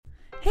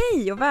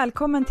Hej och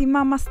välkommen till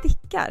Mamma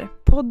stickar,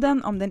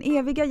 podden om den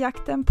eviga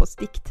jakten på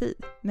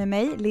sticktid. Med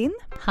mig, Linn,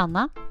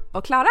 Hanna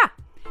och Klara.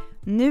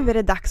 Nu är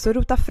det dags att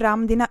rota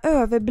fram dina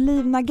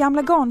överblivna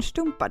gamla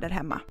garnstumpar där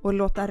hemma och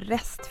låta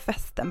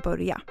restfesten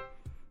börja.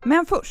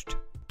 Men först,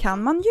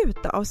 kan man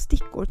gjuta av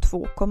stickor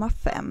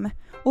 2,5?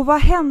 Och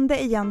vad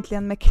hände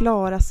egentligen med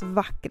Klaras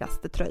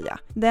vackraste tröja?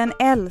 Den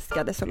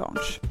älskade Solange.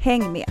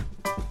 Häng med!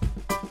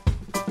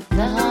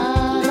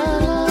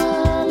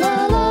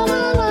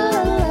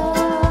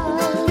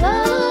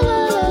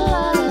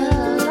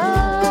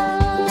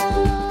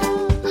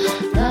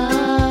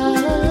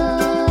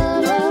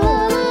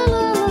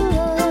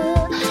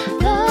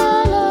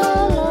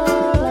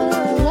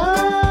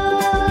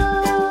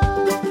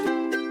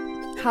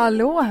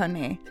 Hallå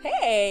hörni!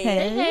 Hej!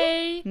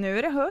 Hej! Nu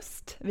är det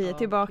höst, vi är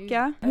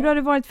tillbaka. Hur har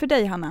det varit för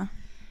dig, Hanna?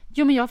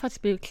 Jo, men jag har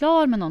faktiskt blivit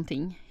klar med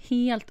någonting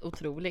helt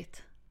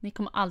otroligt. Ni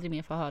kommer aldrig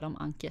mer få höra om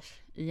ankers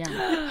igen.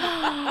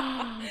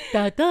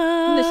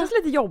 Det känns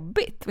lite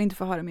jobbigt att inte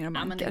få höra mer om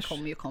Ja, men den ankers.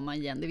 kommer ju komma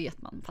igen, det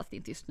vet man. Fast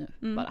inte just nu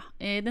bara.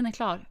 Den är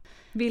klar.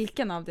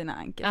 Vilken av dina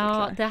ankers är Ja,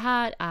 klar? det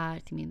här är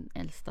till min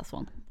äldsta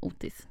son,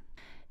 Otis.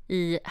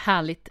 I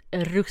härligt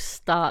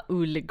rusta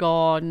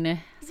ullgarn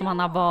som han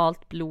har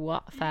valt,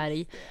 blå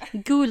färg.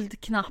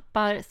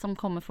 Guldknappar som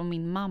kommer från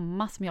min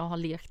mamma som jag har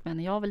lekt med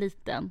när jag var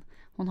liten.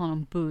 Hon har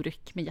en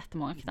burk med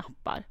jättemånga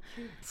knappar.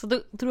 Så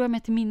då drog jag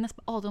mig till minnes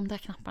att de där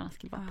knapparna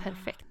skulle vara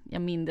perfekt.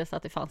 Jag minns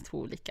att det fanns två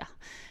olika.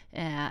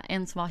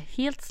 En som var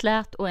helt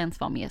slät och en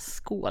som var mer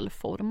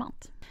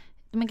skålformat.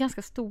 De är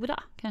ganska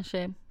stora,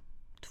 kanske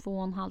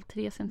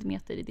 2,5-3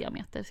 centimeter i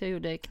diameter. Så jag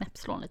gjorde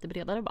knäppslån lite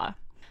bredare bara.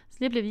 Så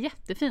det blev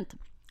jättefint.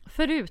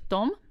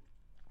 Förutom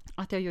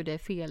att jag gjorde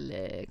fel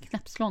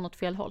knäppslån åt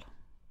fel håll.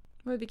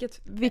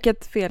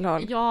 Vilket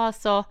felhåll? Ja,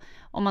 alltså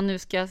om man nu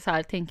ska så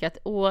här tänka att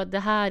det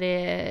här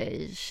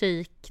är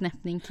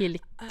tjejknäppning,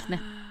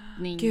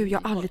 killknäppning. Gud,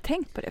 jag har aldrig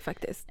tänkt på det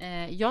faktiskt.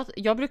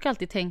 Jag brukar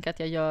alltid tänka att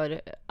jag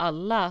gör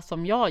alla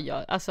som jag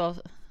gör, alltså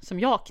som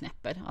jag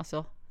knäpper,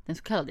 alltså den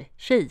så kallade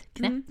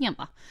tjejknäppningen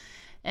va.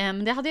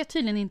 Men det hade jag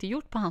tydligen inte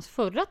gjort på hans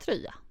förra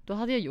tröja. Då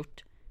hade jag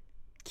gjort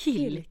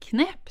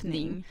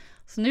killknäppning.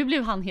 Så nu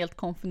blev han helt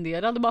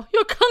konfunderad och bara,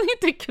 jag kan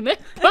inte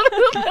knäppa den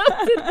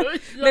här tröjan.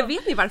 Men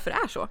vet ni varför det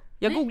är så?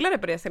 Jag googlade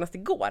på det senast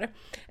igår.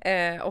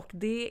 Och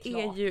det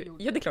är ju...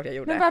 Ja, det är klart jag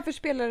gjorde. Men varför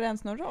spelar det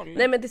ens någon roll?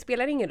 Nej, men det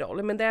spelar ingen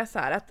roll. Men det är så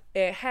här att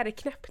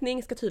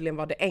herrknäppning ska tydligen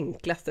vara det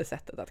enklaste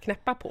sättet att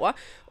knäppa på.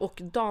 Och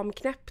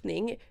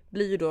damknäppning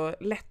blir ju då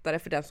lättare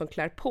för den som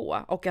klär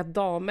på. Och att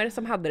damer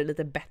som hade det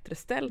lite bättre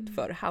ställt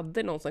för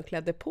hade någon som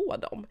klädde på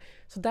dem.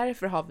 Så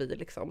därför har vi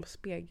liksom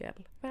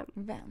spegelvän.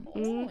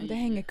 Det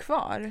hänger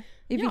kvar.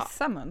 I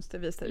vissa mönster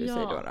visar det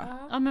sig då.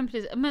 Ja, men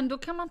precis. Men då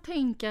kan man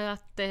tänka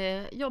att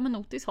men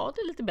Otis har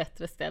det lite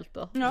bättre ställt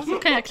då. Ja. Så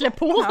kan jag klä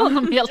på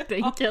honom helt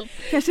enkelt.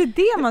 Kanske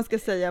det man ska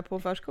säga på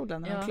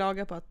förskolan när de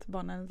klagar på att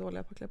barnen är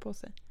dåliga på att klä på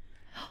sig.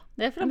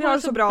 Därför de har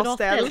så bra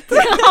ställt.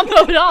 Han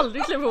behöver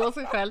aldrig klä på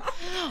sig själv.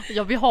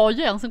 Ja, vi har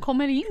ju en som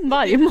kommer in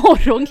varje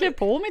morgon, klär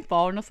på mitt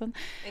barn och sen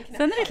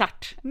är det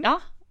klart.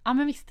 Ja,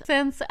 men visst.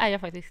 Sen så är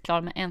jag faktiskt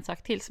klar med en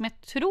sak till som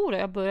jag tror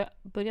jag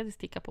började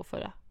sticka på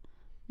förra.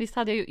 Visst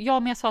hade jag ju,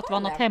 men jag sa att det var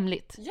något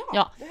hemligt.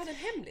 Ja, du hade en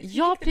hemlis.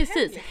 Ja,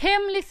 precis.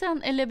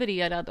 Hemlisen är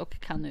levererad och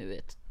kan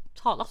nu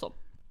talas om.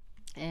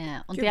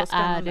 Och Gud,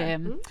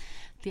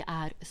 det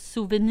är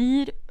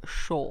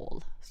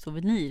souvenirsjal.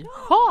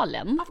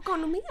 Souvenirsjalen. Av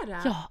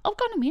Garnomera. Ja, av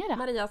Garnomera.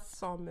 Maria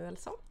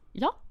Samuelsson.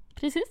 Ja,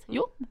 precis.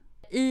 Jo.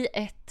 I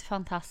ett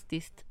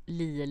fantastiskt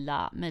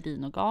lila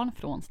merinogarn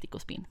från Stick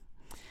och Spinn.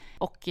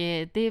 Och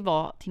det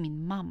var till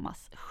min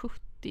mammas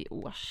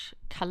 70-års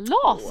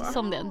kalas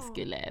som den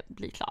skulle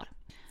bli klar.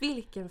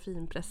 Vilken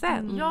fin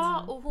present.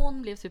 Ja, och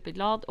hon blev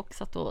superglad och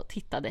satt och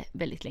tittade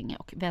väldigt länge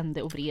och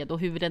vände och vred och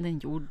hur är den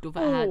gjord och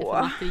vad är det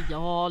för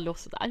material och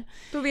sådär.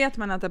 Då vet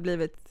man att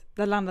det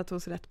har landat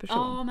hos rätt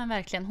person. Ja, men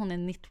verkligen, hon är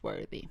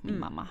knitworthy, min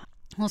mamma.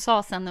 Hon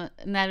sa sen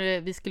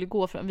när vi skulle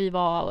gå vi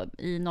var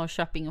i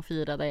Norrköping och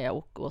firade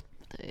och åt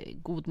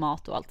god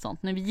mat och allt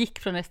sånt. När vi gick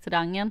från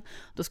restaurangen,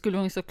 då skulle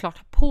hon ju såklart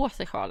ha på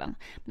sig sjalen.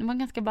 Men det var en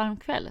ganska varm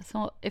kväll.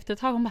 Så efter ett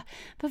tag hon bara,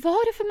 vad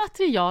var det för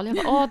material?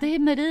 Jag bara, det är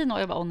merino.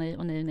 Och jag bara, åh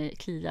nej,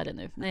 kliar det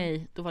nu?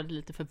 Nej, då var det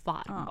lite för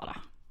varm bara.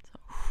 Så,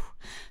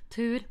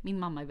 tur, min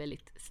mamma är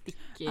väldigt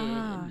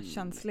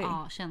känslig.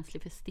 Ja,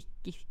 känslig för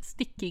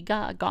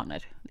stickiga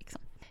garner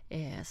liksom.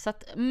 Så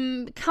att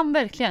kan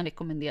verkligen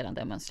rekommendera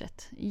det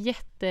mönstret.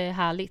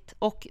 Jättehärligt.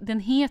 Och den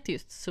heter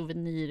just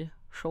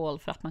souvenirsjal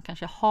för att man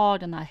kanske har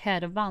den här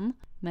härvan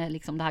med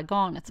liksom det här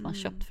garnet som man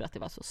köpt för att det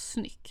var så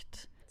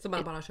snyggt. Så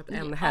man bara har köpt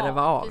en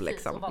härva av precis,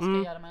 liksom. Och vad ska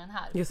jag göra med den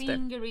här? Just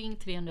Fingering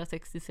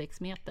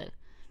 366 meter.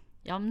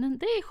 Ja, men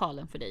det är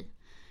sjalen för dig.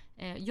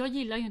 Jag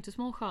gillar ju inte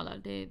små sjalar,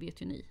 det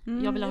vet ju ni.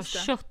 Jag vill ha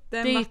köttigt. Det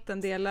är en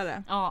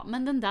vattendelare. Ja,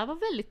 men den där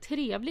var väldigt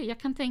trevlig. Jag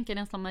kan tänka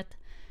den som ett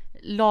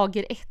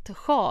lager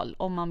 1-sjal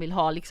om man vill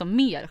ha liksom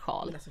mer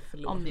sjal. Alltså,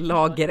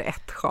 lager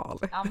 1-sjal.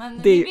 Ja, men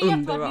det är vet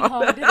underbart. Vad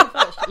vi hörde det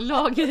först.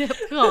 Lager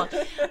 1-sjal.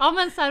 Ja,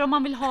 men så här, om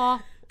man vill ha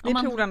Det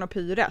är Polarn och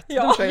Pyret.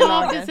 Ja. De kör ju Ja,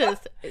 lager.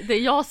 precis. Det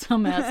är jag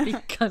som är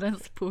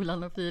stickarens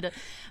Polarn och Pyret.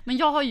 Men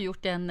jag har ju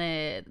gjort den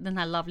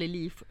här Lovely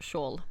Leaf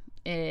Shawl.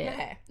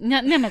 Nej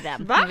men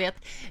den, Va? ni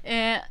vet.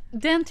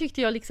 Den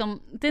tyckte jag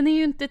liksom, den är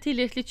ju inte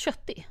tillräckligt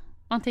köttig.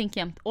 Man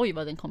tänker jämt, oj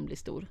vad den kommer bli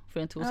stor, för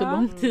den tog så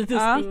lång tid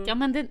att sticka.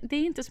 Men det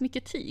är inte så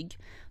mycket tyg.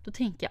 Då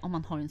tänker jag, om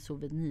man har en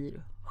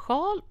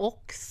souvenirsjal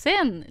och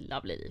sen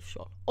Lovely Leaf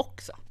Shawl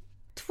också.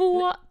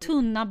 2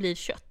 tunna blir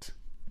kött.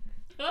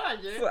 Så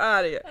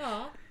är det ju.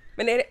 Ja.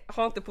 Men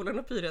har inte Polarn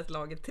och Pyret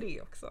lager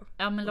 3 också?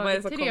 Ja, men Vad är det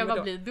lager som 3, kommer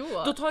vad blir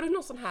då? Då tar du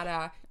någon sån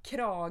här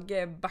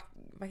krage...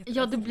 Vad heter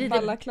Ja, det? då blir det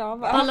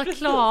Balaklava.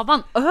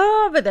 balaklavan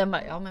över den.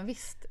 Ja, men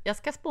visst. Jag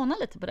ska spåna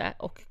lite på det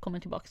och kommer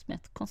tillbaka med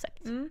ett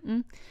koncept.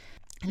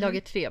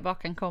 Lager 3, vad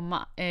kan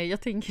komma?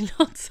 Jag tänker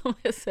något som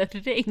är så här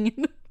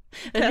regn.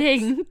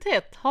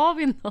 Regntätt. Har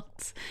vi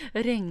något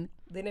regn?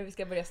 Det är när vi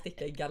ska börja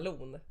sticka i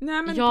galon.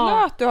 Nej men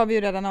Ja. plöt har vi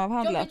ju redan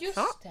avhandlat.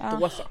 Ja,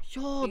 då så.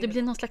 Ja, det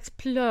blir någon slags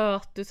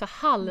plöt, så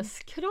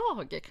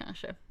halskrage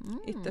kanske.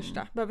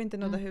 Yttersta. Behöver inte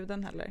nudda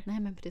huden heller. Nej,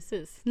 men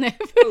precis. Nej,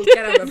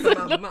 Funkar även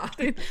för mamma.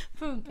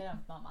 funkar även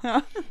för mamma.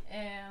 Ja.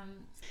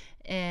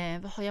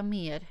 Vad har jag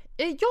mer?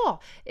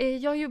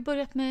 Jag har ju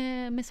börjat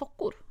med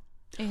sockor.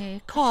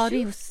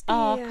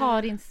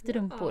 Karins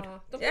strumpor.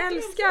 Ja, Jag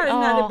älskar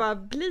när det bara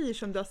blir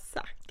som du har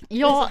sagt.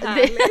 Ja, Det är så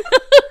det,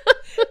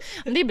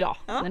 härligt. det är bra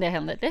när det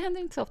händer. Det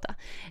händer inte så ofta.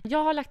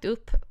 Jag har lagt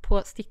upp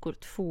på stickor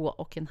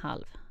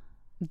 2,5.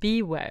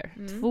 Beware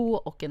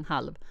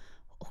 2,5.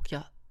 Och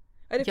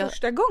Är det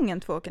första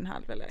gången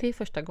 2,5 eller? det är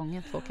första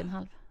gången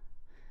 2,5.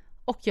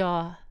 Och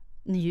jag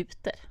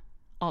njuter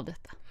av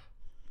detta.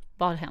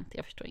 Vad har hänt?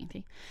 Jag förstår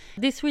ingenting.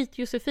 Det är Sweet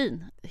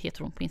Josefin,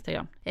 heter hon på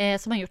Instagram,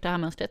 som har gjort det här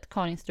mönstret,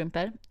 Karins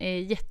strumpor.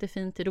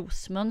 Jättefint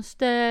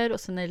rosmönster och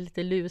sen är det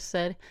lite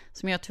luser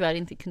som jag tyvärr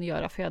inte kunde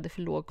göra för jag hade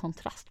för låg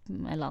kontrast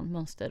mellan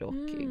mönster och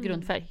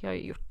grundfärg. Jag har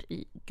ju gjort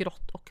i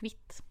grått och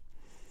vitt.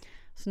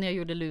 Så när jag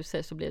gjorde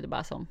luser så blev det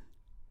bara som,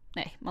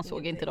 nej, man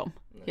såg inte dem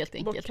helt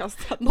enkelt.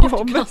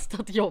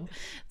 Bortkastat jobb.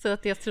 Så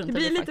att jag struntade Det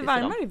blir lite faktiskt i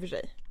varmare dem. i och för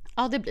sig.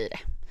 Ja, det blir det.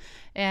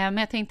 Men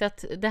jag tänkte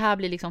att det här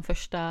blir liksom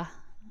första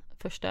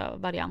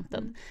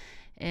varianten.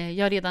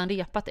 Jag har redan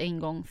repat en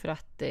gång för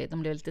att de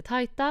blev lite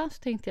tajta.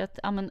 Så tänkte jag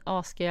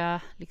att ska jag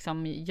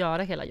liksom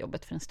göra hela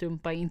jobbet för en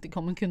strumpa jag inte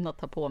kommer kunna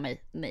ta på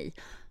mig? Nej.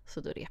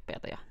 Så då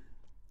repade jag.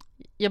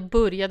 Jag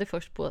började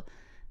först på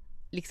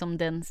liksom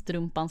den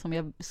strumpan som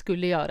jag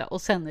skulle göra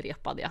och sen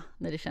repade jag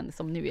när det kändes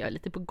som nu är jag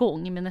lite på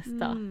gång med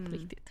nästa på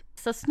riktigt.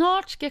 Så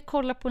snart ska jag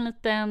kolla på en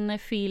liten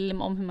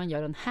film om hur man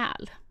gör en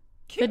häl.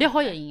 För det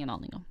har jag ingen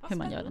aning om hur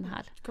man gör den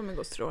här. Det kommer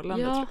gå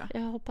strålande Ja, tror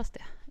jag. jag hoppas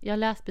det. Jag har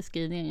läst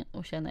beskrivningen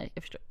och känner,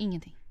 jag förstår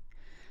ingenting.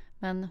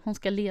 Men hon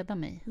ska leda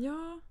mig.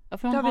 Ja, För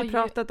det hon har vi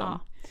pratat om. Ja,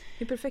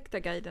 Det är perfekta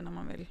guiden om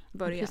man vill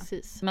börja.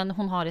 precis. Men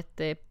hon har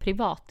ett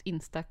privat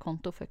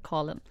Insta-konto för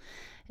Kalen.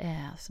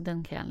 Så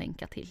den kan jag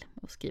länka till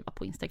och skriva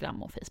på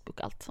Instagram och Facebook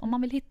och allt. Om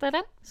man vill hitta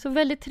den. Så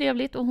väldigt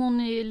trevligt och hon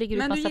lägger ut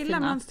Men massa du gillar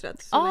fina...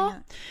 mönstret så Ja, länge.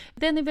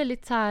 den är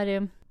väldigt så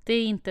här... Det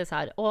är inte så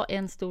här,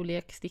 en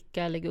storlek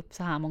sticka, lägga upp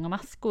så här många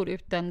maskor,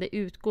 utan det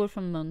utgår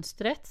från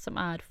mönstret som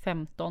är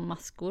 15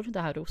 maskor, det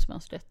här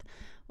rosmönstret.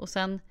 Och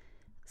sen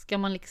ska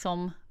man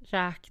liksom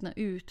räkna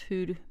ut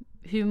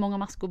hur många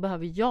maskor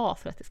behöver jag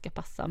för att det ska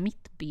passa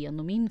mitt ben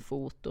och min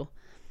fot.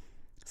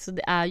 Så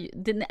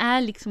den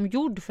är liksom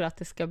gjord för att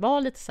det ska vara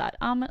lite så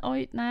här, men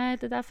oj, nej,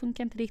 det där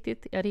funkar inte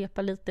riktigt. Jag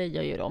repar lite,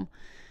 jag gör om.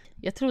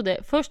 Jag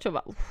trodde, först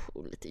var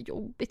det lite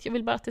jobbigt, jag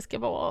vill bara att det ska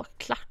vara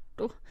klart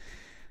och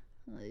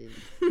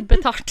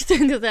betart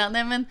tänkte jag säga.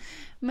 Nej,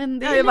 men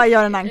det Jag bara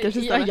gör en ankers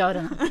istället. Jag gör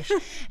en ankers.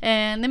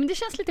 Nej, men det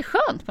känns lite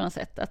skönt på något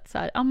sätt att så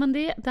här, men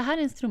det här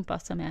är en strumpa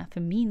som är för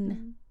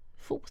min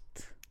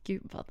fot.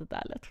 Gud vad det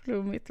där lät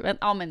flummigt.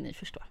 Men ni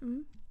förstår.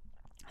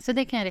 Så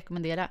det kan jag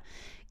rekommendera.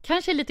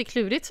 Kanske lite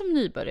klurigt som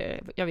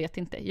nybörjare, jag vet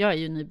inte. Jag är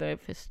ju nybörjare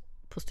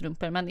på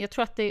strumpor, men jag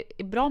tror att det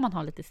är bra om man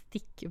har lite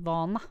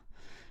stickvana.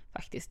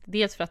 Faktiskt.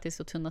 Dels för att det är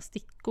så tunna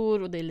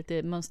stickor och det är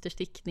lite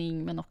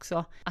mönsterstickning, men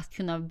också att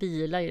kunna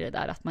vila i det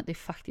där att det är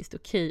faktiskt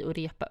okej att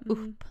repa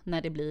upp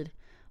när det blir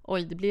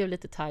det blev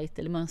lite tajt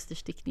eller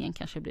mönsterstickningen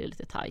kanske blir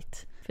lite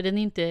tajt. För den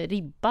är inte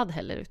ribbad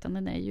heller utan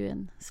den är ju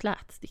en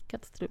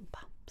slätstickad strumpa.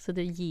 Så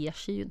det ger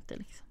sig ju inte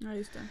liksom. Ja,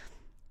 just det.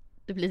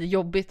 Det blir lite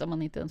jobbigt om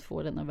man inte ens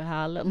får den över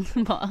hälen.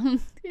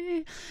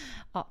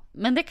 Ja,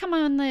 men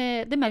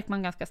det märker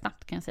man ganska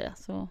snabbt kan jag säga.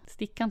 Så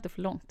sticka inte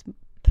för långt.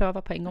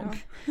 Pröva på en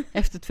gång. Ja.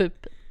 Efter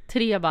typ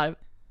 3 varv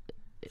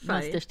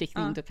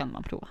mönsterstickning då kan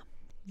man prova.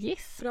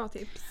 Yes. Bra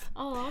tips.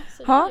 Ja,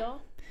 så Ha.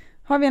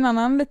 Har vi en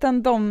annan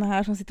liten dom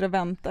här som sitter och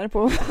väntar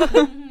på?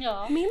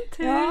 Ja. Min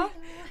tur. Ja.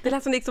 Det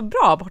lät som det gick så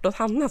bra borta hos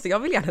Hanna så jag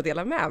vill gärna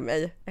dela med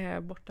mig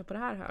borta på det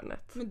här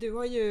hörnet. Men du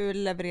har ju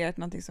levererat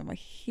någonting som var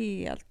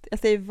helt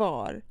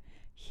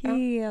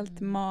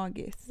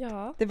magiskt.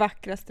 Ja. Det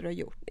vackraste du har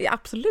gjort.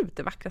 Absolut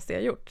det vackraste jag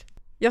har gjort.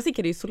 Jag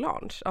stickade ju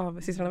Solange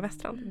av Systrarna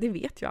Westrand. Det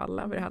vet ju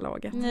alla vid det här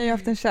laget. Ni har ju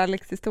haft en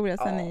kärlekshistoria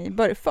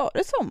sedan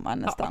före sommaren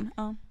nästan.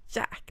 Ja.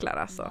 Jäklar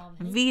alltså.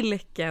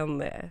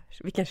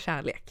 Vilken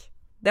kärlek.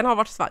 Den har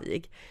varit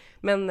svajig.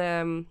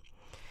 Men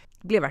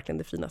Det blev verkligen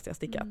det finaste jag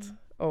stickat.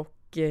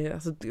 Och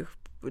alltså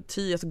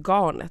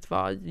garnet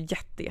var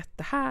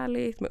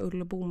jättehärligt med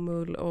ull och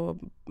bomull och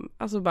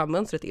alltså bara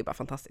mönstret är bara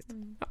fantastiskt.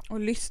 Ja. Och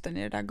lysten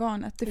i det där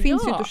garnet. Det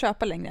finns ju inte att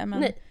köpa längre. Men,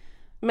 nej.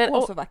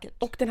 Men så vackert.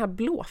 Och den här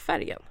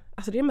blåfärgen.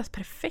 Alltså det är den mest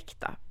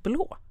perfekta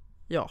blå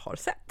jag har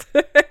sett.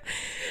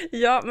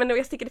 Ja, men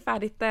jag stickade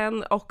färdigt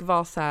den och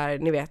var så här,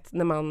 ni vet,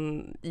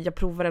 jag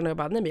provade den och jag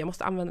bara, nej men jag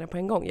måste använda den på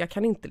en gång. Jag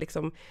kan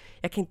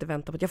inte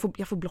vänta på att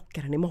jag får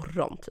blocka den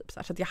imorgon typ. Så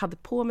att jag hade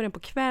på mig den på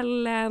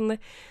kvällen.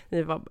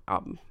 Ni var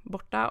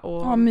borta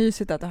och... Ja,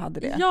 mysigt att du hade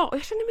det. Ja, och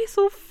jag kände mig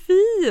så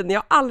fin. Jag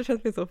har aldrig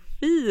känt mig så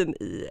fin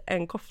i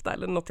en kofta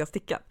eller något jag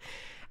stickat.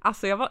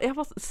 Alltså jag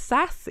var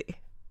sassy.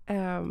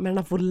 Med den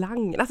här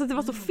volangen. Alltså det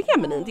var så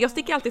feminint. Jag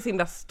stickar alltid sin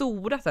där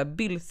stora så här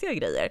bylsiga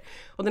grejer.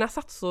 Och den har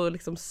satt så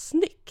liksom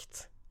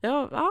snyggt.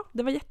 Ja,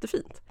 det var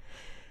jättefint.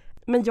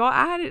 Men jag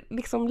är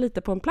liksom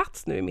lite på en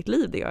plats nu i mitt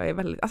liv där jag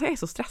är jag är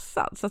så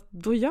stressad. Så att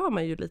då gör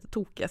man ju lite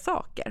tokiga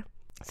saker.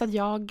 Så att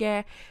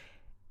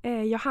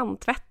jag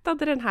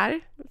handtvättade den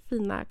här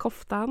fina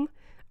koftan.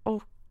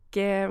 Och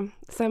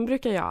sen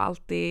brukar jag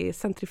alltid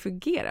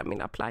centrifugera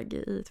mina plagg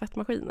i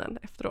tvättmaskinen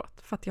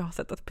efteråt. För att jag har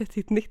sett att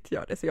Petit Knit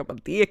gör det. Så jag bara,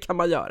 det kan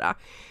man göra.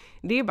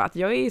 Det är bara att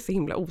jag är så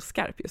himla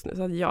oskarp just nu.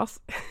 Så att jag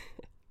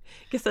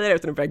kan säga det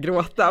utan att börja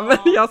gråta. Men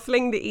jag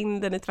slängde in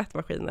den i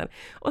tvättmaskinen.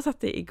 Och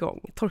satte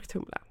igång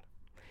torktumlaren.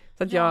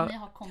 Så att ni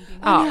har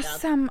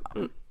kombinerat.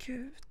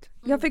 Gud.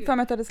 Jag fick för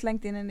mig att jag hade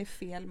slängt in den i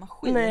fel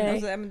maskin.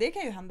 Nej. Men det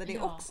kan ju hända det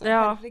också.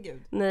 Ja.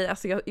 Herregud. Nej,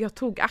 alltså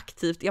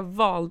jag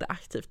valde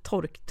aktivt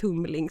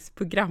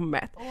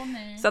torktumlingsprogrammet.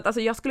 Nej. Så att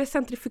alltså jag skulle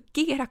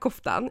centrifugera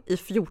koftan i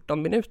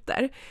 14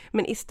 minuter.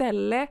 Men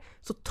istället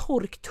så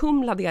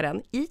torktumlade jag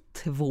den i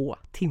 2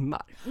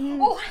 timmar.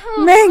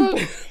 Men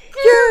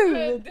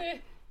gud!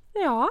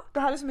 Ja. Det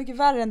här är så mycket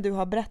värre än du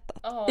har berättat.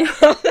 Ja.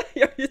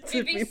 Jag är Vi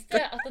typ visste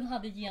inte. att den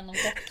hade genomgått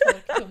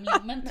torktumling,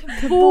 men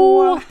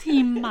 2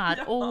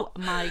 timmar, oh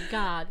my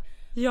god.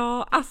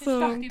 Ja, alltså.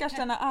 Stackars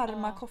denna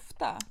arma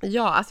kofta.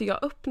 Ja, alltså jag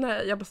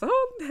bara så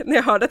när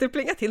jag hörde att det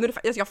plingade till.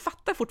 Alltså jag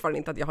fattar fortfarande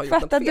inte att jag har gjort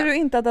något Fattade fel. du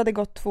inte att det hade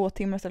gått 2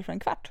 timmar istället för en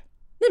kvart?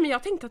 Nej, men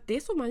jag tänkte att det är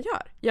så man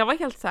gör. Jag var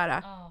helt så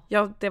här,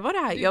 det var det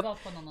här.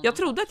 Jag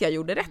trodde att jag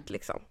gjorde rätt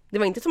liksom. Det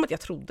var inte som att jag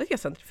trodde att jag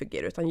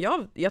centrifugerade, utan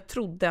jag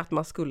trodde att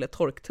man skulle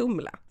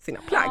torktumla sina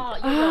plagg.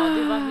 Ja,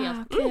 det var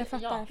helt... Okej, jag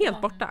fattar.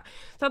 Helt borta.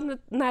 Så att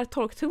när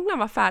torktumlaren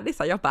var färdig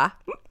så jag bara,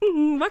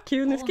 vad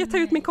kul, nu ska jag ta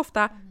ut min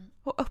kofta.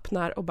 Och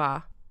öppnar och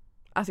bara,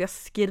 alltså jag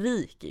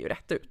skriker ju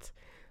rätt ut.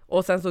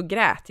 Och sen så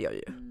grät jag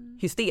ju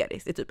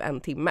hysteriskt i typ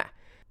 1 timme.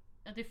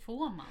 Ja, det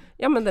får man.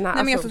 Ja, men den här,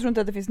 Nej, men jag tror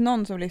inte att det finns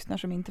någon som lyssnar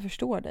som inte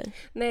förstår dig.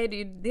 Nej, det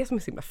är ju det som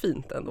är så himla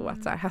fint ändå.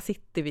 Att så här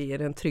sitter vi i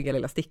den trygga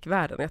lilla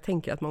stickvärlden. Och jag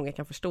tänker att många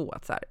kan förstå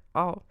att så här,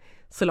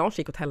 Solange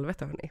gick åt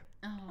helvete, hörni.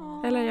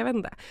 Eller jag vet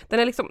inte. Den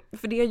är liksom,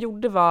 för det jag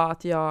gjorde var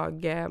att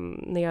jag,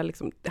 när jag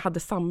liksom hade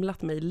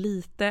samlat mig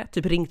lite,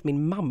 typ ringt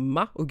min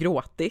mamma och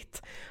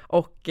gråtit.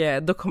 Och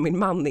då kom min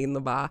man in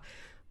och bara,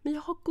 men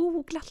jag har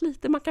googlat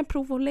lite, man kan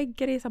prova att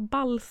lägga det i så här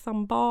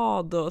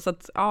balsambad och så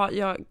att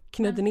jag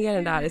knödde ner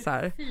den där i så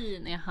här.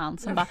 Fin är han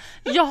som bara,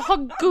 jag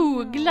har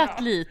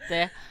googlat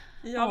lite.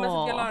 Ja, men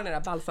så jag la den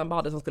där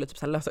balsambadet som skulle typ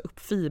så här lösa upp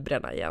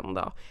fibrerna igen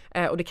då.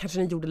 Och det kanske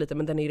ni gjorde lite,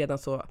 men den är ju redan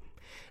så,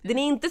 den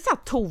är inte så här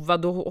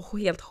tovad och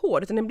helt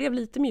hård, utan den blev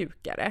lite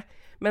mjukare.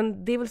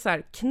 Men det är väl så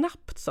här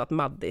knappt så att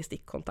Madde i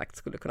stickkontakt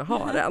skulle kunna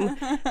ha den.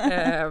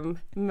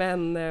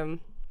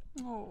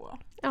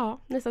 Ja,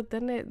 så att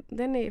den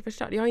är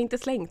förstörd. Jag har inte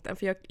slängt den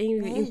för jag är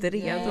ju inte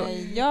redo.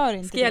 Nej, gör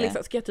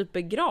inte Ska jag typ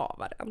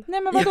begrava den?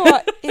 Nej, men vadå?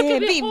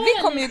 Vivi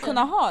kommer ju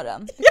kunna ha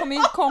den. Det kommer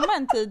ju komma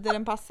en tid där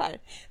den passar.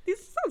 Det är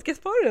sant, ska jag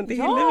spara den till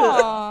Hillevi?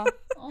 Ja!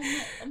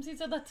 Om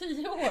sista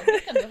 10 år, då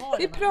kan du ha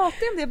Vi den.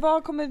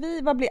 pratar om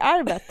det. Vad blir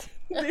arvet?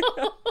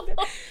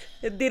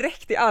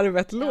 Direkt i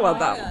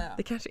arvet-lådan. Ja.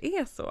 Det kanske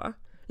är så.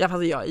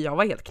 Jag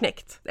var helt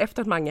knäckt.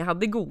 Efter att Mange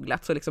hade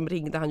googlat så liksom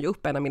ringde han ju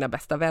upp en av mina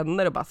bästa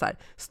vänner och bara så här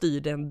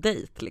styrde en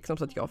dejt liksom,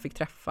 så att jag fick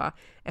träffa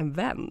en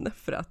vän,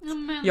 för att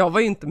jag var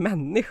ju inte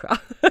människa.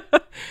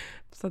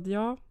 Så att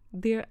jag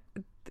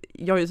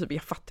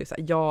fattar ju så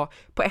här,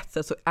 på ett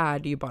sätt så är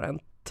det ju bara en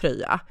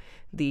tröja.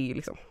 Det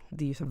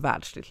är ju så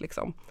världsligt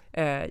liksom.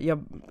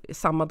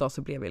 Samma dag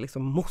så blev jag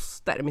liksom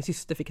moster. Min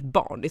syster fick ett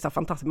barn. Det är så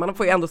fantastiskt. Man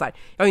får ju ändå så här,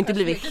 jag har ju inte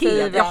blivit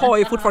helt, jag har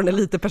ju fortfarande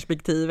lite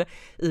perspektiv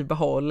i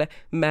behåll,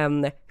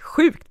 men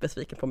sjukt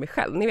besviken på mig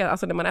själv. Ni vet,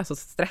 alltså när man är så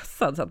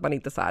stressad så att man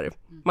inte så här,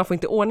 man får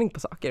inte ordning på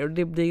saker, och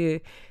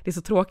det är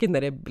så tråkigt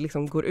när det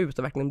liksom går ut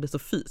och verkligen blir så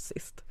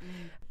fysiskt.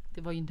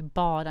 Det var ju inte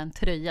bara en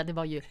tröja, det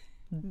var ju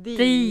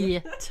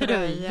the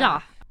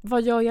tröja.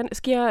 Vad gör jag nu?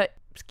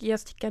 Ska jag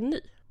sticka en ny?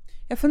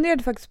 Jag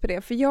funderade faktiskt på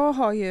det, för jag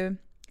har ju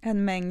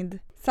en mängd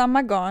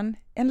samma garn,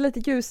 en lite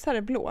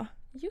ljusare blå.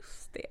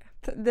 Just det.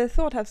 The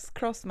thought has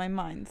crossed my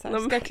mind. Så här,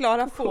 ska jag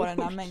klara få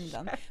den här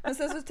mängden? Men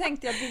sen så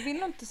tänkte jag att du vill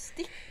nog inte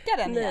sticka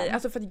den igen. Nej,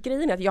 alltså för att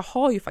grejen är att jag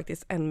har ju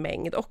faktiskt en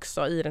mängd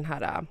också i den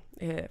här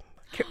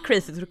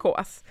Crazy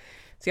Turkos.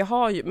 Så jag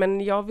har ju,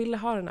 men jag ville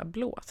ha den här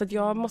blå. Så att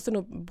jag måste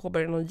nog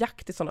påbörja någon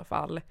jakt i sådana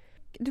fall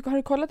Har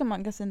du kollat om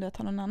Magasin Duett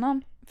har någon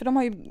annan? För de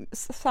har ju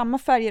samma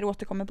färger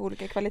återkommer på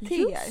olika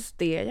kvaliteter. Just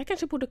det, jag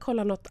kanske borde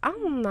kolla något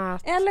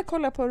annat. Eller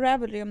kolla på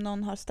Ravelry om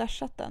någon har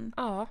stashat den.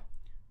 Ja,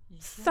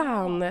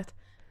 sant.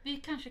 Vi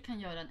kanske kan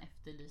göra en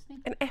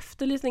efterlysning. En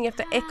efterlysning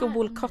efter Echo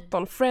Wool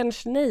Cotton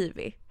French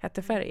Navy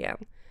hette färgen.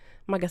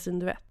 Magasin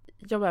Duett.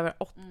 Jag behöver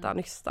 8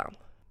 nystan.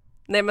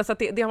 Nej, men så att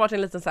det har varit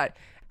en liten så här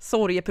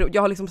sorgeperiod.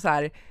 Jag har liksom så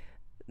här,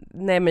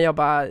 nej men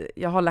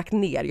jag har lagt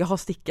ner. Jag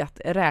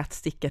har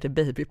rätstickat till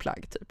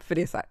babyplagg typ. För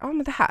det är så här, ja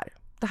men det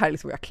här är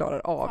liksom vad jag klarar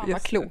av. Fan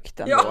vad klokt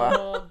ändå.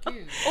 Ja.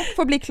 Gud. Och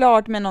få bli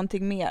klart med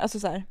någonting mer. Alltså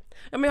så här,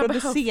 Ja, men jag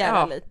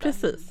producera lite.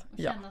 Precis. Och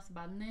Ja. känna så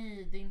bara,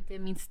 nej det är inte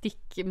min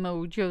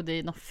stickmojo, det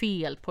är något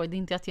fel på det är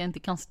inte att jag inte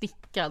kan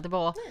sticka, det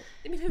var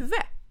Det är mitt huvud.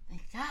 en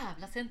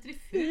jävla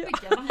centrifuga,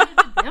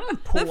 vad är den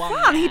på Vem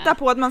fan hittar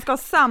på att man ska ha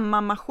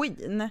samma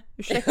maskin?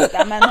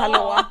 Ursäkta, men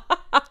hallå.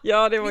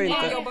 Ja, det var ju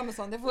Jag inte. jobbar med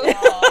sånt.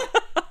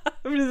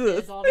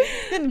 Precis.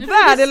 Det är en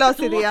värdelös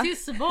idé.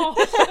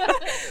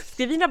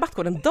 Skriv in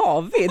rabattkoden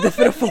David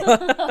för att få.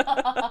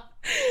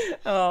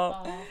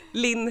 Ja.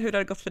 Linn, hur har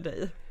det gått för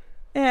dig?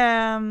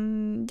 Ja,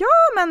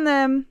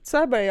 men så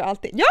här börjar jag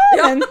alltid.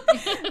 Ja,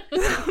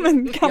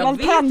 men gammal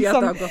vet tant ju att det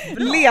som har gått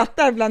bra.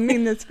 letar bland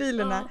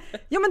minnesfilerna.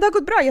 Ja, men det har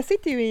gått bra. Jag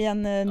sitter ju i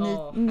en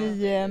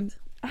ny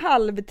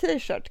halv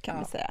t-shirt kan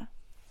vi säga.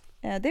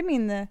 Det är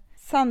min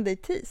Sunday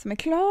Tea som är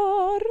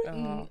klar.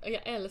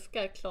 Jag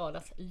älskar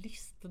Klaras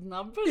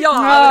lystnabb.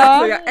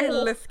 Ja, jag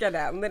älskar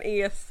den. Den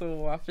är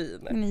så fin.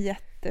 Den är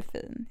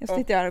jättefin. Jag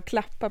sitter här och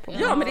klappar på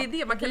den. Ja, men det är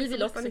det man kan Vi vill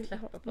liksom också nästan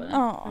klappa på den.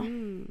 Ja.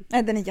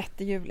 Nej, den är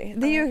jätteljuvlig.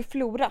 Det är ju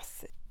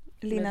Floras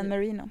Linen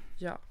Merino.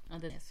 Ja. Ja,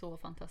 den är så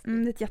fantastisk.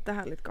 Det är ett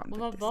jättehärligt garn Och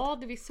vad faktiskt. var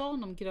det vi sa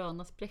om de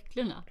gröna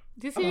spräcklorna?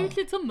 Det ser ut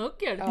lite som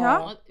mögel.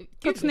 Ja, Gud,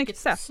 på ett snyggt vilket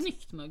sätt.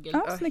 Snyggt mögel.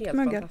 Ja, snyggt helt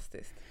mögel.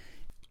 fantastiskt.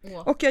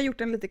 Och jag har gjort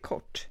den lite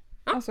kort.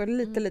 Alltså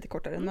lite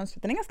kortare än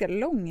mönstret. Den är ganska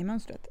lång i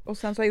mönstret. Och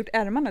sen så har jag gjort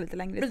ärmarna lite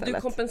längre Men du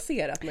istället.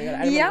 kompenserat med att göra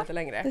ärmarna lite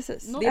längre.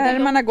 Precis. Det är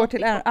Ärmarna går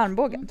till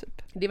armbågen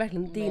typ. Det är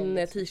verkligen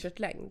din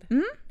t-shirtlängd.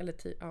 Eller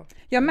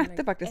Jag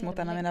mätte faktiskt mot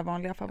en av mina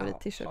vanliga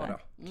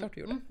favorit-t-shirtar. Klart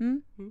du gjorde.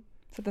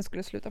 Så att den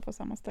skulle sluta på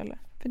samma ställe.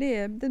 För det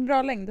är en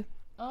bra längd.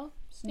 Ja,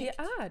 Det snyggt.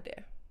 är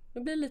det. Det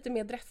blir lite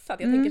mer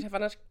dressad. Jag tänker så här, för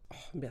annars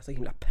det blir så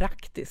himla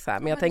praktiskt här.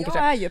 Men jag tänker jag så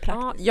här, är ju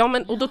praktisk. Ja,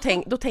 men och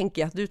då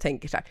tänker jag att du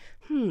tänker så här,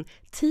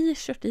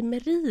 t-shirt i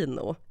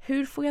merino.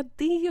 Hur får jag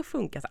det att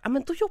funka? Så,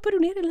 men då jobbar du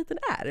ner en liten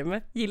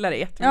ärm. Gillar det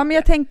jättemycket. Ja, men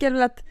jag tänker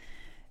väl att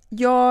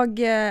jag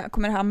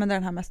kommer använda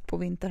den här mest på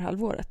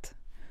vinterhalvåret.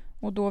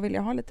 Och då vill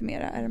jag ha lite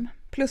mer ärm.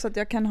 Plus att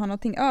jag kan ha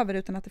någonting över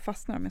utan att det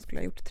fastnar om jag skulle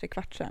ha gjort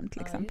 3/4 ärm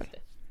till exempel.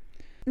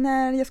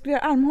 När jag skulle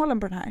göra armhålen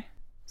på den här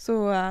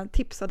så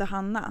tipsade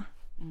Hanna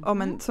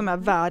om som är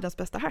världens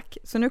bästa hack.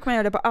 Så nu kommer jag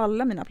göra det på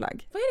alla mina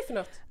plagg. Vad är det för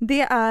något?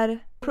 Det är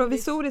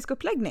provisorisk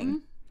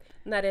uppläggning.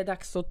 När det är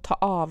dags att ta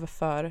av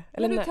för...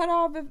 Eller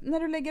När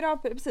du lägger av,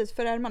 precis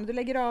för ärmarna, du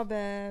lägger av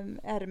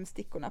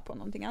ärmstickorna på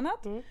någonting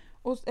annat.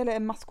 Eller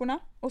maskorna.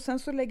 Och sen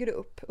så lägger du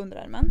upp under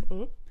ärmen.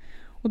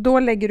 Och då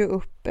lägger du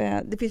upp,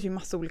 det finns ju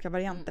massa olika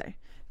varianter.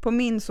 På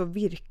min så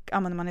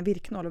använder man en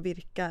virknål och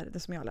virkar, det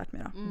som jag har lärt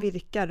mig då.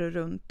 Virkar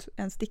runt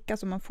en sticka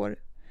så man får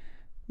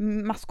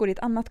maskor i ett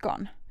annat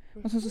garn.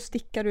 Och sen så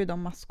stickar du i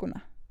de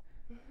maskorna.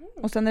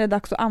 Och sen är det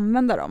dags att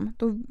använda dem.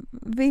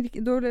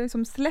 Då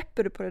liksom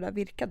släpper du på det där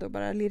virkade och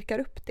bara lirkar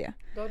upp det.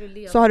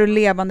 Så har du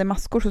levande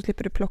maskor så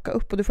slipper du plocka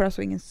upp och du får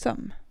alltså ingen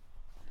söm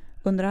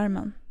under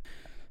armen.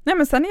 Nej,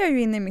 men sen är jag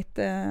ju inne i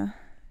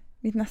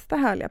mitt nästa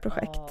härliga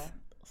projekt. Ja,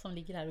 som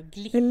ligger här och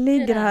glittrar. Det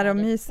ligger här och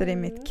myser i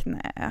mitt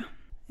knä.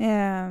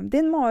 Det är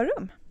en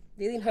marum.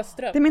 Det är din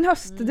höstdröm. Det är min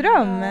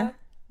höstdröm. Ja,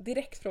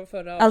 direkt från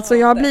förra Alltså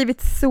jag har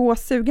blivit så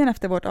sugen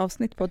efter vårt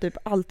avsnitt på typ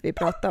allt vi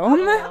pratar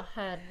om. Ja,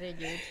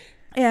 herregud.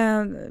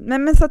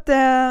 Men så att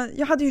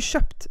jag hade ju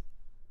köpt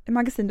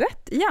Magasin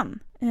Duett igen.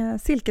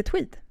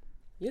 Silketweed.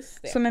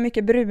 Just det. Som är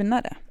mycket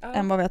brunare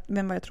än vad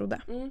jag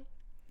trodde.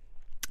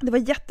 Det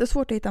var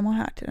jättesvårt att hitta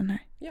mohair till den här.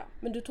 Ja,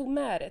 men du tog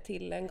med det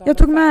till en garnaffär. Jag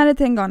tog med det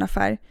till en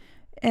garnaffär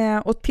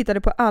och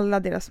tittade på alla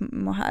deras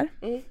mohair.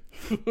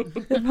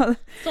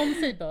 Som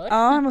sig bör.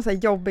 Ja, jag var så här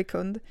jobbig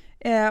kund.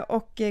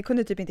 Och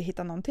kunde typ inte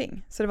hitta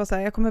någonting. Så det var så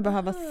här, jag kommer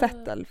behöva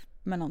settle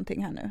med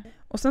någonting här nu.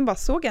 Och sen bara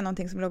såg jag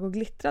någonting som låg och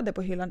glittrade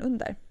på hyllan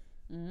under.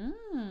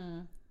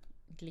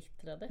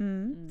 Glittrade.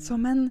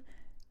 Som en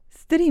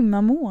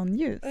strimma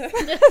månljus.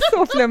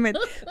 Så flummigt.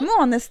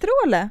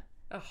 Månestråle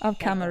av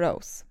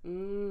Camerose.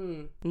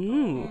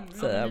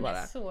 Säger jag Den bara.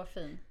 är så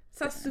fin.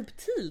 Så här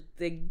subtilt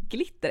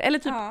glitter. Eller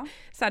typ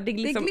så här, det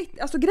liksom...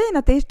 Alltså grejen är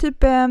att det är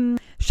typ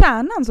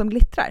kärnan som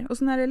glittrar. Och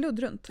så är det ludd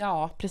runt.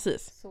 Ja,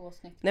 precis. Så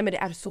snyggt. Nej, men det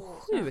är så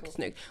sjukt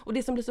snyggt. Och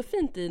det som blir så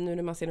fint i nu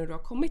när man ser när du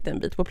har kommit en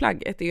bit på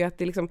plagget är ju att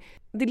det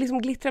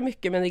liksom glittrar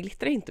mycket men det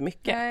glittrar inte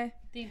mycket. Nej.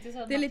 Det är inte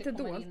så att Det är man lite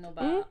ska komma dolt. in och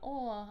bara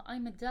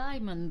I'm a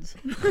diamond.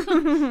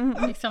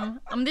 Liksom,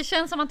 men det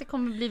känns som att det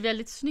kommer bli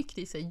väldigt snyggt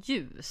i sig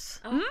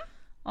ljus.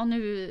 Och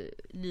nu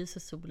lyser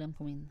solen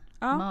på min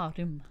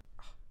marum.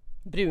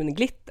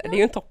 Brunglitter, det är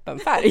ju en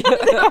toppenfärg.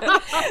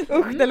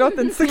 Usch, det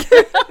låter inte så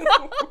kul.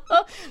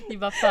 Ni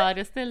bara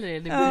föreställer er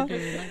det bruna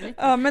glitter.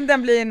 Ja, men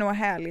den blir nog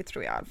härlig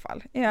tror jag i alla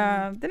fall.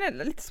 Den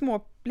är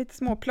lite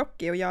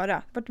småplockig att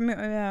göra.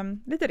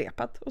 Lite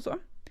repat och så.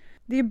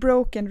 Det är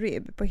broken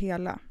rib på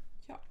hela.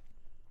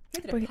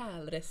 Heter det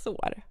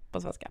pärlresår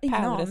på svenska?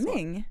 Ingen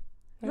aning.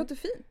 Det låter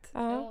fint.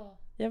 Ja.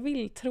 Jag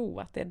vill tro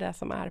att det är det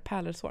som är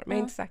pärlresår, men jag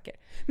är inte säker.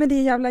 Men det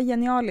är jävla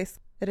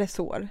genialiskt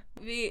resår.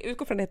 Vi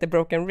utgår från att det heter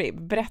broken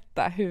rib.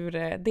 Berätta hur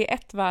det är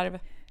ett varv.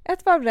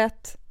 Ett varv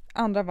rätt,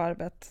 andra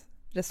varvet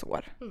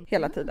resår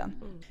hela tiden.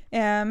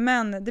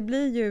 Men det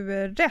blir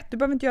ju rätt. Du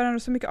behöver inte göra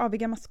så mycket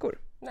aviga maskor.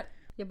 Nej.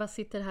 Jag bara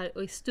sitter här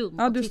och är stum.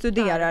 Ja, och du tittar.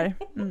 studerar.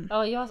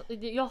 Ja,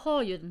 jag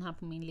har ju den här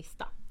på min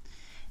lista.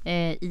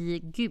 I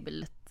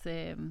gult.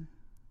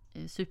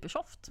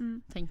 Supersoft,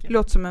 tänker jag.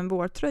 Låter som en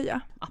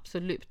vårtröja.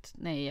 Absolut.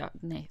 Nej,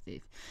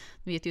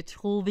 du vet ju,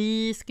 tror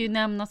vi ska ju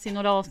nämnas i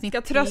några avsnitt.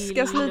 Ska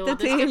tröskas lite och det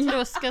till. ska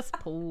tröskas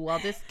på.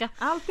 Det ska...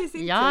 Allt i sin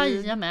tid.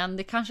 Jajamän,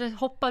 det kanske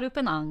hoppar upp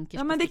en anker.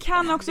 Ja, men det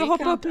kan också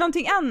hoppa upp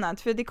någonting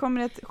annat. För det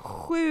kommer ett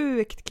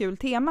sjukt kul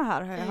tema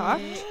här, har jag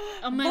hört.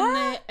 Ja, men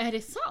är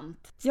det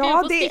sant? Ska Ja,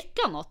 jag få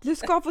sticka något? Du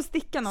ska få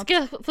sticka något. Ska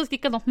jag få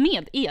sticka något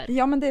med er?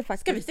 Ja, men det är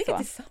faktiskt Ska vi sticka så.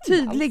 tillsammans?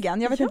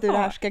 Tydligen, jag vet inte hur det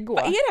här ska gå.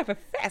 Vad är det här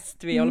för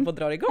fest vi håller på att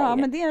dra igång? Ja,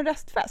 men det är en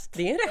restfest.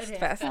 Det är en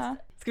restfest. Ja.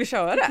 Ska vi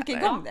köra? Kicka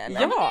igång det,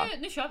 eller? Ja,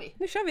 Nu kör vi.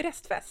 nu kör vi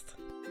restfest.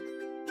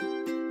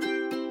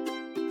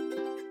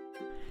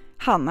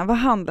 Hanna, vad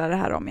handlar det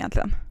här om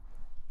egentligen?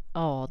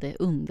 Ja, det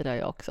undrar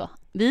jag också.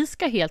 Vi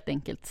ska helt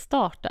enkelt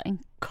starta en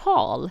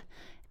call,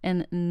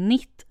 en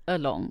knit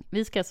along.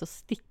 Vi ska alltså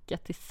sticka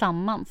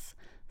tillsammans.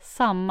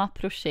 Samma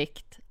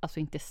projekt, alltså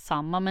inte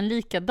samma, men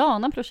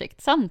likadana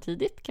projekt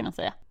samtidigt kan man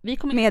säga. Vi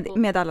kommer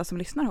Med alla som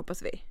lyssnar,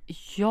 hoppas vi.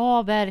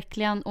 Ja,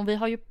 verkligen. Och vi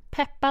har ju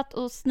peppat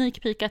och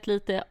sneakpeakat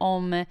lite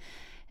om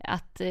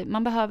att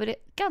man behöver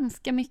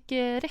ganska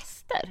mycket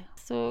rester.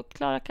 Så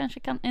Klara kanske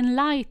kan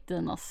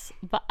enlighten oss.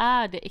 Vad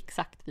är det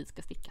exakt vi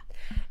ska sticka?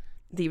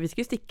 Vi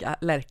ska ju sticka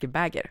Lärke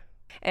Bagger.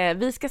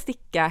 Vi ska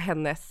sticka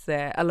hennes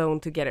Alone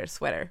Together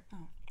sweater.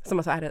 Som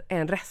alltså är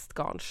en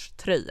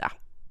restgarnströja.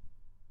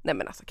 Nej,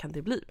 men alltså, kan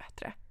det bli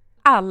bättre?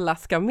 Alla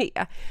ska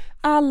med.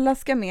 Alla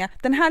ska med.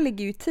 Den här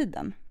ligger ju i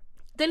tiden.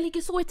 Den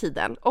ligger så i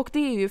tiden, och det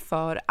är ju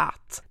för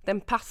att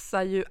den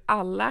passar ju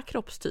alla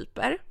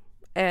kroppstyper.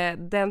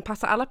 Den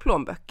passar alla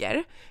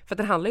plånböcker, för att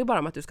den handlar ju bara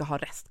om att du ska ha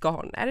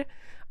restgarner.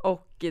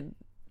 Och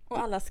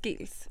alla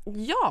skills.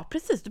 Ja,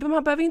 precis.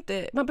 Man behöver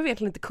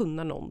egentligen inte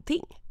kunna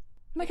någonting.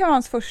 Man kan vara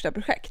hans första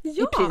projekt,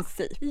 i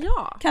princip.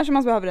 Ja. Kanske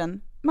man behöver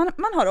man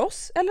har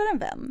oss eller en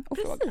vän och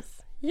fråga.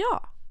 Precis,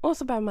 ja. Och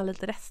så behöver man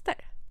lite rester.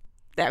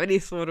 Det är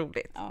så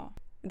roligt. Ja.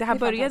 Det här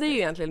började ju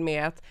egentligen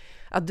med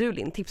att du,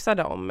 Linn,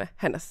 tipsade om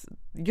hennes,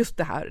 just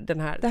det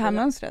här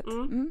mönstret.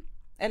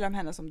 Eller om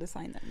henne som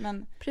designer.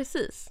 Men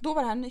precis. Då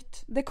var det här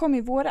nytt. Det kom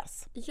i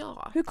våras.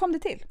 Ja. Hur kom det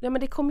till? Ja,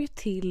 men det kom ju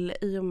till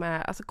i och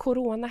med, alltså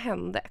corona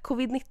hände.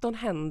 Covid-19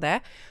 hände.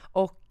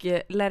 Och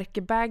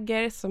Lärke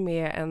Bagger, som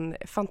är en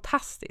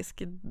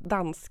fantastisk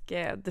dansk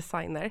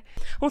designer.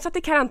 Hon satt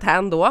i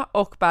karantän då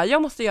och bara,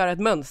 jag måste göra ett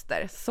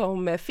mönster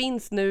som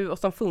finns nu och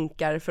som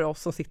funkar för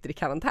oss som sitter i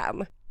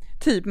karantän.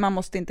 Typ, man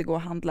måste inte gå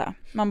och handla.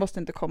 Man måste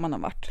inte komma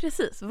någon vart.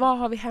 Precis, vad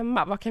har vi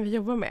hemma? Vad kan vi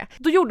jobba med?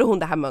 Då gjorde hon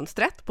det här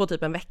mönstret på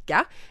typ en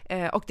vecka.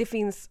 Och det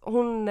finns,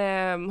 hon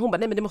bara,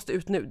 nej men det måste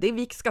ut nu.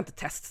 Vi ska inte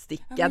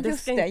teststicka. Ja, det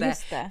ska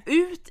inte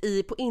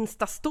ut på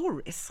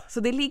Insta-stories. Så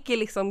det ligger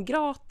liksom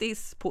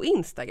gratis på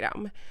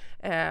Instagram.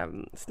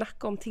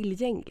 Snacka om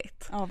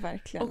tillgängligt. Ja,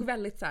 verkligen. Och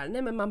väldigt så här,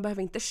 nej men man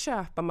behöver inte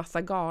köpa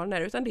massa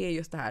garner, utan det är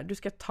just det här, du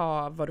ska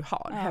ta vad du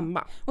har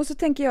hemma. Och så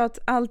tänker jag att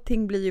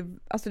allting blir ju,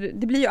 alltså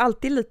det blir ju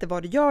alltid lite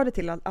vad du gör det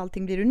till, att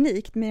allting blir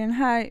unikt. Med den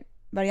här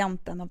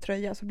varianten av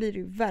tröja så blir det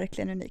ju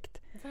verkligen unikt.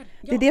 Ja.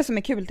 Det är det som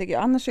är kul, tycker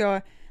jag. Annars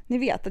ni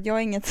vet att jag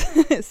är inget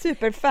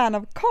superfan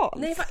av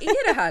Karls. Nej, vad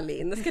är det här,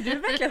 Linn? Ska du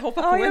verkligen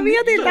hoppa på jag en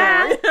vet inte.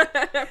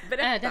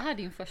 Är det här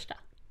din första?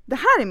 Det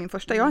här är min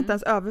första. Jag har inte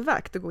ens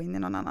övervägt att gå in i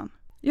någon annan.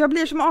 Jag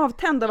blir som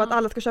avtänd av att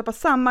alla ska köpa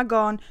samma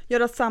garn,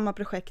 göra samma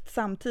projekt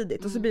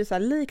samtidigt. Och så blir det så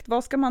här likt.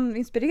 Vad ska man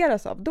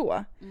inspireras av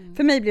då?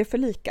 För mig blir det för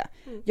lika.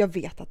 Jag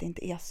vet att det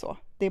inte är så.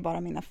 Det är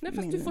bara min fördom. Nej,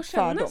 fast du får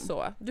känna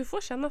så. Du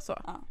får känna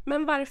så. Ja.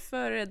 Men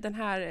varför den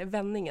här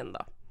vändningen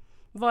då?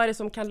 Vad är det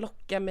som kan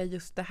locka med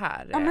just det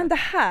här? Ja, men det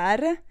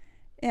här...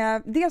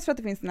 dels för att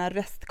det finns den här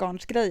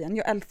restgarnsgrejen.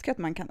 Jag älskar att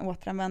man kan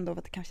återanvända och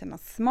att det kan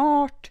kännas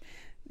smart.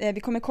 Vi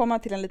kommer komma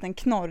till en liten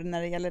knorr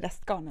när det gäller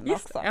restgarnen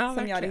också. Ja,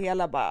 som gör det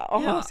hela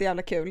bara, så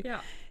jävla kul.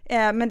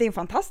 Ja. Men det är en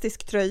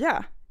fantastisk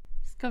tröja.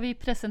 Ska vi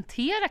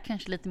presentera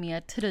kanske lite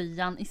mer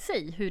tröjan i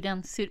sig? Hur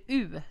den ser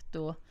ut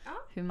och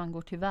hur man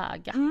går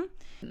tillväga.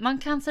 Man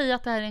kan säga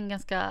att det här är en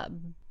ganska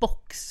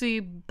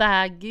boxy,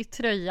 baggy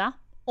tröja.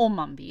 Om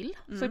man vill,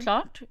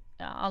 såklart.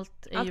 Ja,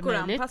 allt är ju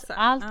möjligt.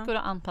 Allt går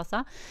att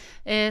anpassa.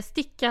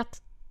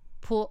 Stickat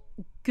på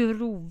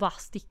grova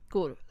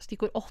stickor.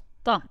 Stickor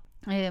 8.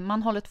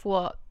 Man håller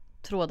 2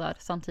 trådar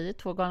samtidigt,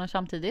 2 garner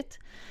samtidigt.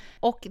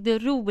 Och det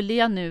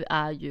roliga nu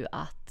är ju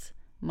att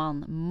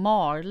man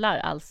marlar,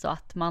 alltså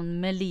att man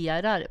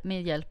melerar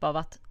med hjälp av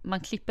att man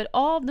klipper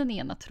av den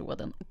ena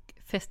tråden och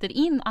fäster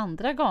in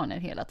andra garner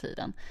hela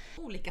tiden.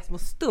 Olika små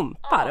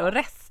stumpar och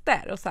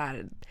rester och så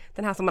här,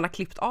 den här som man har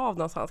klippt av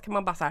någonstans kan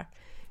man bara så här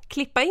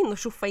klippa in och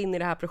tjoffa in i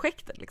det här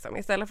projektet liksom.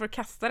 Istället för att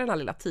kasta den här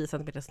lilla 10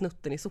 cm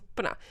snutten i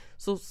soporna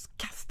så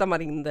kastar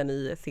man in den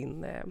i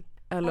sin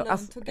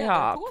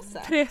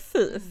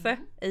precis.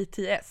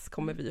 ATS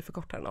kommer vi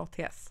förkorta den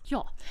ATS.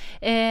 Ja,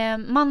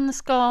 man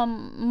ska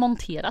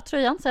montera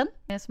tröjan sen.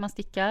 Så man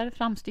stickar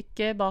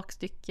framstycke,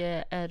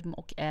 bakstycke,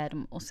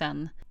 ärm och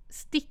sen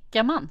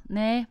stickar man.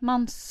 Nej,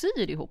 man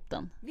syr ihop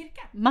den.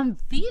 Man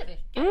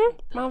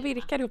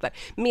virkar ihop den.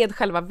 Med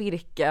själva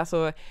virke,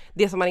 alltså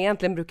det som man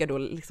egentligen brukar då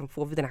liksom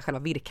få vid den här själva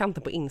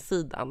virkkanten på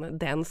insidan,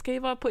 den ska ju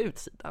vara på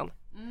utsidan.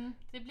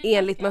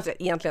 Enligt mönstret,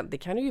 egentligen, det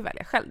kan du ju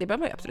välja själv. Det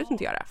behöver man ju absolut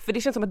inte göra. För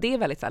det känns som att det är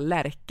väldigt så här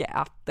lärke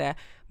att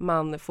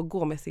man får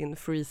gå med sin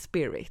free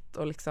spirit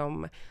och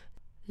liksom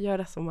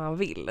göra som man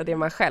vill. Och det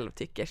man själv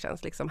tycker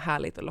känns liksom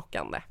härligt och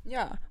lockande.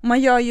 Ja, och man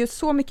gör ju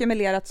så mycket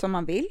melerat som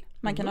man vill.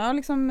 Man kan ha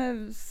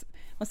liksom,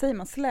 vad säger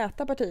man,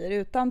 släta partier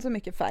utan så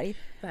mycket färg.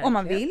 Verkligen. Om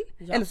man vill.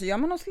 Ja. Eller så gör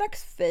man någon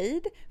slags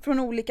fade från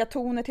olika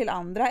toner till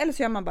andra. Eller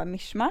så gör man bara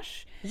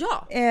mishmash.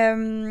 Ja.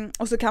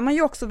 Och så kan man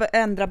ju också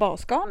ändra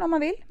basgarn om man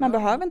vill. Man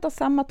behöver inte ha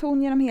samma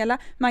ton genom hela.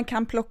 Man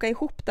kan plocka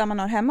ihop där man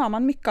har hemma. Om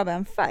man mycket av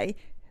en färg.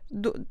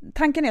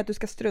 Tanken är att du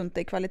ska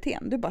strunta i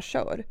kvaliteten. Du bara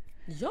kör.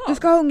 Ja. Du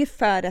ska ha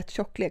ungefär rätt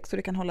tjocklek så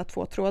du kan hålla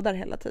 2 trådar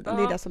hela tiden.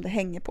 Det är det som det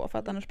hänger på för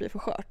att annars blir det för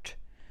skört.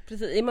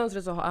 Precis, i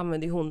mönstret så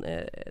använder hon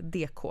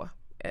DK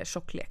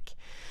tjocklek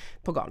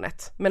på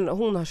garnet. Men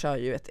hon kör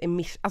ju ett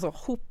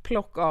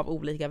hopplock av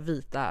olika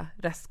vita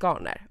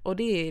restgarner. Och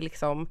det är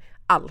liksom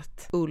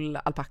allt. Ull,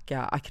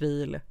 alpacka,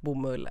 akryl,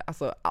 bomull,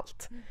 alltså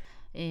allt.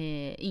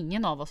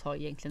 Ingen av oss har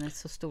egentligen ett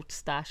så stort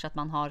stash att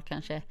man har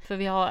kanske, för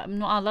vi har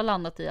nog alla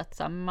landat i att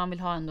så här, man vill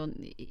ha ändå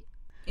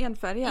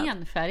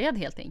enfärgad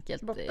helt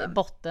enkelt.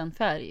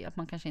 Bottenfärg, att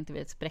man kanske inte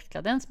vill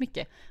spräckla den så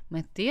mycket.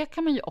 Men det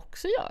kan man ju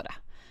också göra.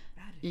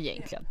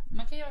 Egentligen.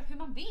 Man kan göra hur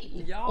man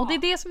vill. Ja. Och det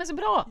är det som är så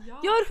bra. Ja.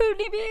 Gör hur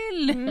ni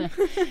vill!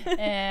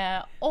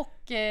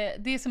 Och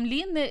det som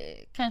Linn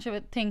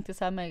kanske tänkte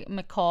så här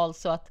med Karl,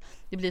 så att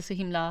det blir så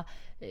himla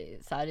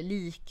så här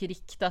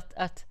likriktat,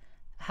 att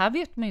här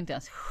vet man ju inte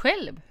ens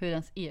själv hur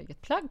ens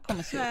eget plagg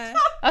kommer se ut.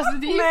 Alltså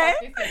det är ju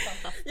faktiskt helt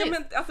fantastiskt. Ja,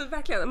 men alltså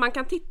verkligen, man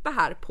kan titta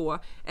här på,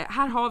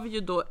 här har vi ju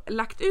då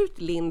lagt ut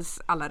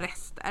Linns alla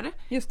rester.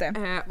 Just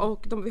det.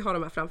 Och vi har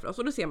de här framför oss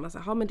och då ser man så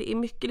här, men det är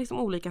mycket liksom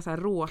olika så här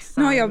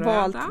rosa, nu har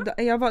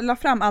jag la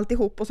fram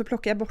alltihop och så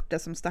plockar jag bort det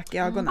som stack i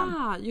ögonen.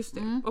 Just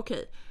det,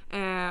 okej.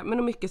 Men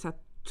och mycket så här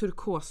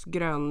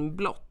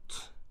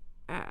turkosgrönblått.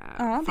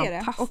 Ja, det är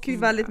det. Och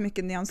väldigt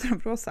mycket nyanser av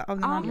rosa av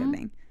någon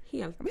anledning.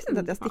 Jag visste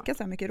inte att jag stickar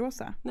så här mycket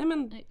rosa. Nej,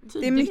 men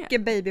det är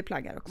mycket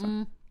babyplaggar också.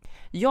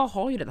 Jag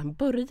har ju redan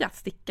börjat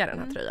sticka den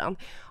här tröjan.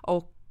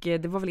 Och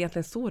det var väl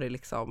egentligen så det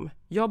liksom.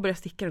 Jag började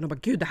sticka den och bara,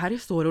 gud det här är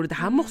så roligt, det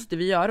här måste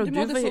vi göra. Och du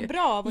mådde så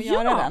bra av att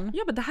göra den.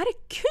 Ja, men det här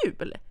är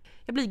kul.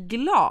 Jag blir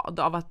glad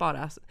av att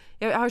bara,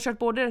 jag har kört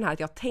både den här att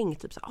jag har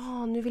tänkt typ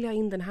så, nu vill jag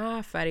in den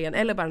här färgen,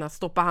 eller bara den här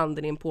stoppa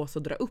handen i en påse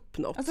och dra upp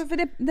något. Alltså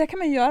för det kan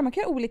man ju göra, man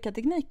kan göra olika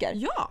tekniker.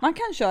 Ja. Man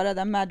kan köra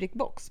den Magic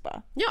Box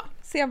bara. Ja.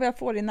 Se vad jag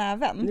får i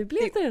näven. Nu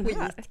blir det en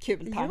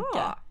skitkul tanke.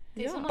 Ja.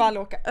 Det är som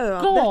bara åka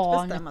ödet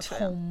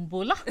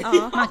garntombola.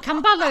 Man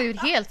kan balla ur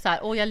helt så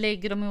här, och jag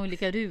lägger dem i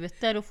olika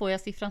rutor och får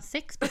jag siffran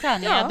 6 på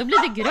tärningar, då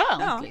blir det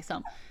grönt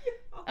liksom.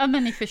 Ja,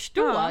 men ni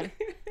förstår. Ja.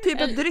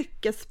 Typ ett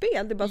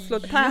dryckesspel, det bara slår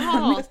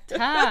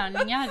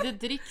tärningar, det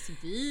dricks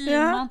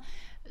vin. Man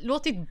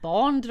låter ett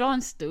barn dra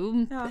en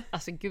stump.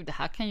 Alltså gud, det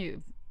här kan ju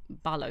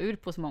balla ur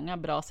på så många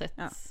bra sätt.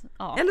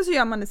 Eller så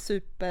gör man det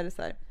super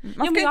så här.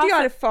 Man ska inte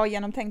göra det för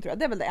genomtänkt, tror jag.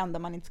 Det är väl det enda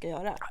man inte ska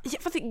göra. Ja,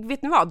 fast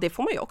vet ni vad? Det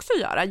får man ju också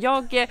göra.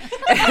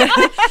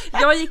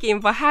 Jag gick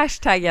in på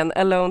hashtaggen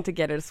Alone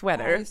Together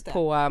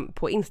Sweater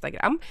på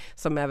Instagram,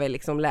 som är väl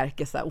liksom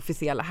Lärkes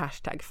officiella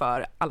hashtag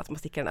för alla som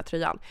stickar den här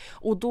tröjan.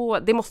 Och då,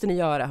 det måste ni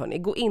göra hörni.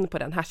 Gå in på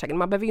den hashtaggen.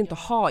 Man behöver ju inte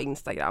ha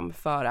Instagram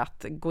för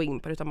att gå in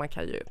på det, utan man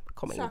kan ju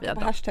komma in via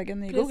på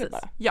hashtaggen i Google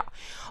bara. Ja.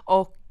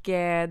 Och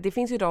det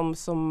finns ju de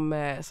som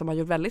har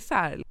gjort väldigt så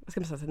här, vad ska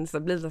man säga,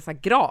 nästan blir det så här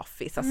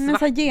grafiskt, så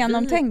här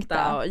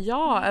genomtänkta.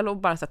 Eller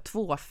bara så här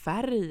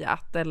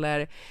tvåfärgat,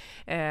 eller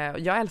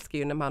jag älskar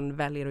ju när man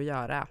väljer att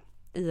göra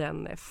i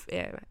en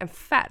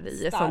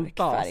färg som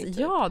bas. Färg, typ.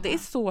 Ja, det är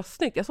så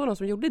snyggt. Jag såg någon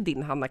som gjorde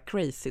din Hanna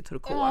Crazy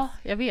turkos. Ja,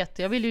 jag vet.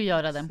 Jag ville ju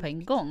göra den på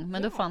en gång,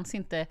 men då fanns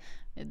inte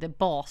det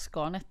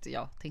basgarnet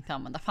jag tänkte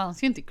använda.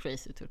 Fanns ju inte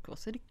Crazy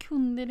turkos, så det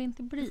kunde det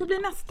inte bli. Det får bli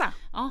nästa.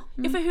 Ja,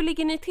 för hur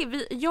ligger ni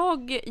till?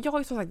 Jag har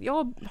ju som sagt,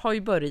 jag har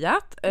ju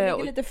börjat. Du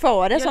ligger lite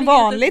före som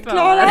vanligt,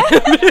 Klara.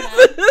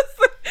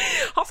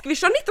 Ska vi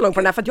köra nittalång på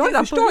den här? För jag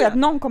förstår ju att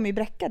någon kommer ju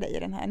bräcka dig i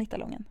den här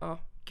nittalången. Ja.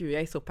 Gud,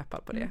 jag är så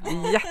peppad på det.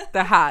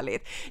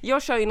 Jättehärligt.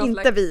 Jag kör ju någon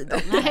inte vid.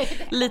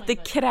 lite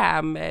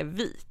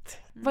krämvit.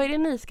 Vad är det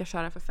ni ska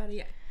köra för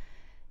färger?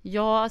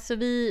 Ja, alltså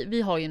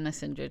vi har ju en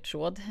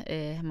Messenger-tråd,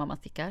 mamma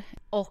stickar.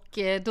 Och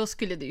då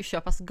skulle det ju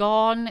köpas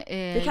garn.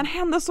 Det kan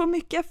hända så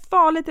mycket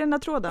farligt i den där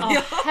tråden. Ja,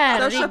 Jag har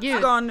herregud.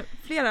 köpt garn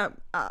flera...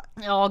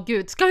 Ja,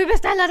 gud. Ska vi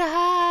beställa det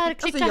här?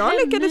 Klicka Alltså jag hem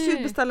lyckades nu.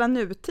 ju beställa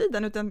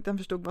nutiden utan att jag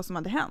förstod vad som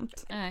hade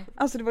hänt. Nej.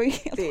 Alltså det var ju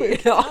helt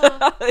sjukt. Ja,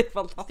 det är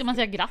fantastiskt. Ska man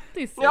säga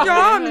grattis?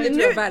 Ja, men det nu,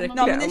 tror jag verkligen.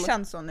 ja, men det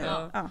känns så nu.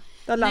 Ja. Ja,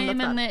 det har landat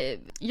Nej, men väl.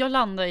 jag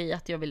landade i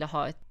att jag ville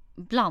ha ett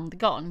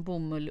blandgarn,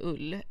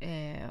 bomull-ull,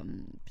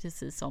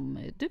 precis som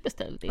du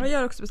beställde. Ja, jag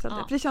har också beställt Ja.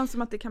 det. För det känns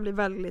som att det kan bli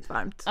väldigt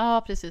varmt.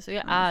 Ja, precis. Och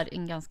jag är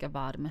en ganska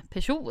varm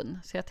person.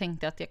 Så jag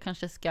tänkte att jag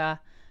kanske ska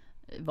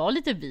vara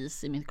lite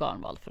vis i mitt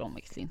garnval för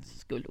omväxlings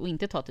skull. Och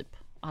inte ta typ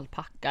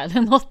alpacka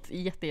eller något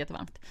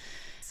jättevarmt.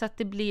 Så att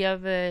det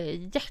blev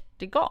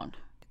hjärtegarn.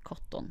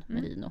 Cotton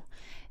merino.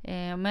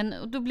 Men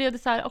då blev det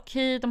så här,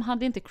 okej, de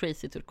hade inte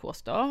crazy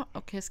turkos då.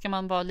 Okej, ska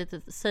man vara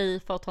lite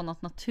safe och ta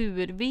något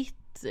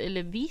naturvitt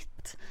eller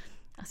vitt?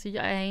 Alltså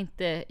jag är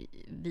inte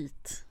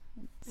vit.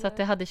 Så att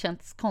det hade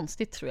känts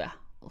konstigt tror jag.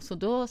 Och så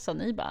då sa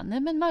ni bara, nej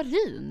men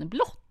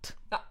marinblått.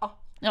 Ja.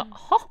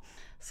 Jaha.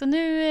 Så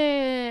nu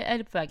är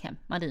det på väg hem,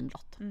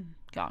 marinblått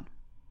garn.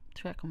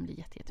 Tror jag kommer bli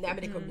jättefint. Nej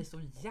men det kommer bli så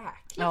jäkla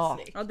Ja.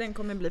 snyggt. Ja, den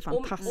kommer bli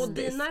fantastisk. Och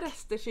dina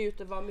rester ser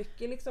ut att vara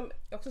mycket liksom,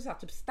 också så här,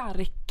 typ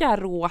starka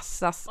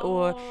rosas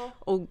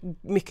och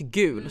mycket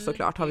gul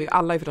såklart. Har vi ju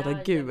alla förstått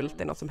att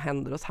gult är något som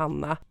händer hos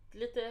Hanna.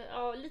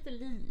 Lite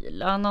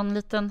lila, någon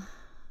liten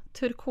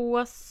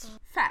turkos.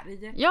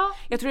 Färg. Ja,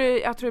 Jag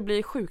tror det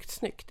blir sjukt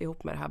snyggt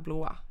ihop med det här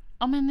blåa.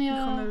 ja men Det jag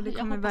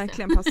kommer hoppas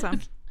verkligen passa.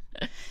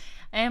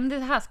 Det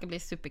här ska bli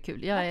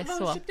superkul. Jag är Vad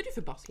så... köpte du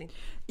för basling?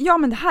 Ja,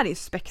 men det här är ju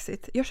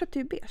spexigt. Jag köpte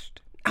ju beige.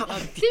 Ja,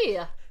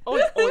 det!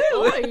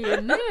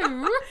 Oj, nu!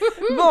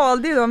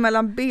 Valde ju då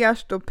mellan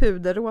beige och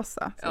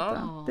puderrosa. Så Ja,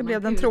 att, det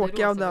blev den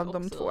tråkiga av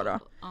de två då.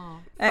 Ja.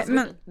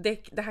 Men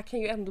Det här kan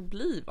ju ändå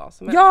bli vad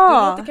som helst.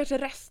 Ja! Du låter kanske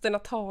resterna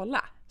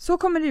tala. så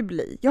kommer det ju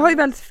bli. Jag har ju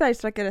väldigt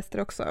färgstarka rester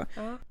också.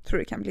 Ja. Tror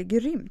det kan bli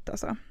grymt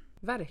alltså.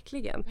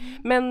 Verkligen.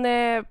 Men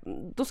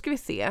då ska vi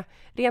se.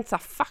 Rent så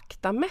här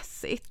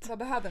faktamässigt. Vad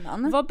behöver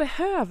man? Vad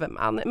behöver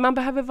man? Man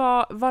behöver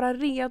vara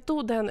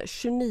redo den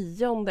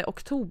 29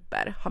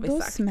 oktober har vi Då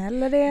sagt.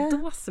 smäller det.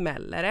 Då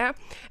smäller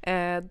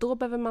det. Då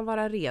behöver man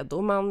vara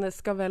redo. Man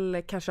ska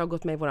väl kanske ha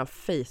gått med i vår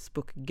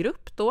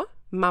Facebookgrupp då.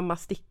 Mamma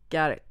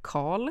stickar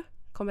Karl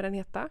kommer den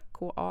heta.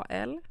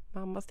 K-A-L.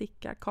 Mamma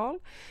stickar Karl.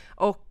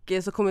 Och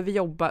så kommer vi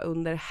jobba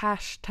under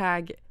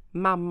hashtag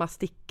mamma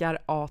stickar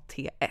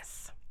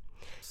ATS.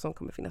 Som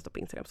kommer finnas på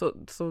Instagram.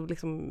 Så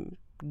liksom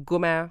gå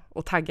med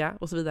och tagga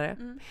och så vidare.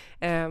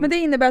 Men det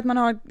innebär att man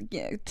har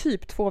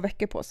typ 2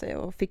 veckor på sig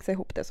att fixa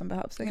ihop det som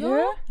behövs. Eller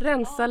hur?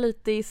 Rensa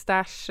lite i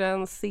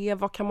stashen, se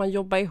vad kan man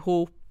jobba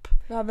ihop.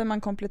 Behöver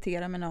man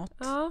komplettera med något?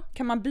 Ja,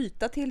 Kan man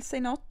byta till sig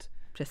något?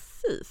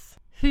 precis.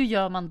 Hur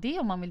gör man det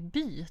om man vill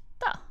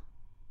byta?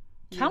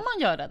 Kan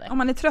man göra det? Om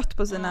man är trött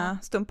på sina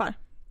stumpar.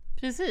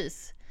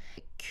 Precis.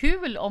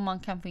 Kul om man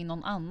kan få in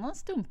någon annan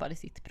stumpar i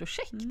sitt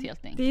projekt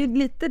helt Det enkelt. är ju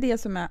lite det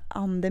som är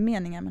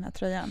andemeningen med den här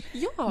tröjan.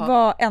 Ja,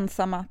 Var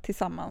ensamma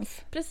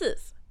tillsammans.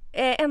 precis.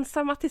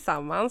 Ensamma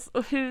tillsammans.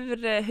 Och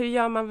hur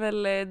gör man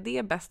väl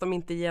det bäst om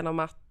inte genom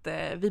att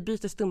vi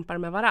byter stumpar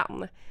med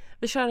varann?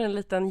 Vi kör en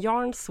liten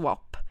yarn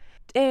swap.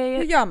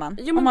 Hur gör man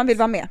Jo, men- om man vill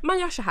vara med? Man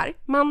gör så här.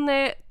 Man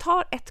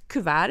tar ett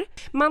kuvert.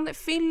 Man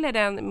fyller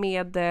den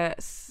med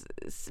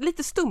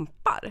lite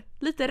stumpar.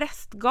 Lite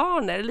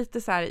restgarner.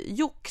 Lite så här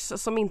jox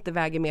som inte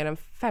väger mer än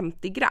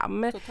 50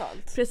 gram.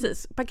 Totalt.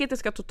 Precis. Paketet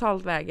ska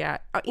totalt väga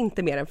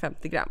inte mer än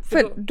 50 gram.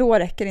 För då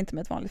räcker det inte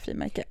med ett vanligt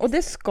frimärke. Och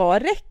det ska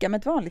räcka med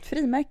ett vanligt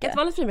frimärke. Ett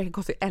vanligt frimärke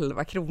kostar ju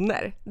 11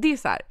 kronor. Det är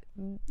så här.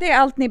 Det är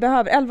allt ni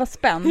behöver. 11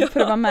 spänn för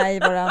att vara med i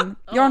våran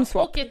yarn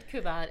swap. Och ett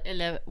kuvert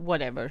eller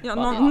whatever. Ja,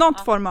 vad det är.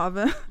 något form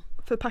av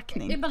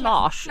förpackning.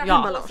 Emballage. Ja.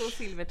 Ja. Och så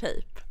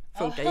silvertejp.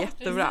 Funkar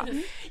jättebra.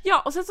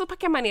 Ja, och sen så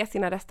packar man ner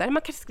sina rester.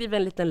 Man kanske skriver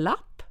en liten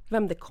lapp.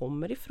 Vem det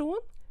kommer ifrån.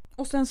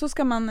 Och sen så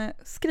ska man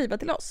skriva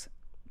till oss.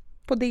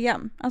 På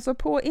DM. Alltså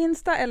på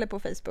Insta eller på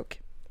Facebook.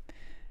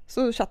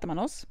 Så chattar man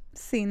oss.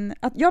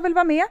 Att jag vill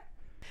vara med.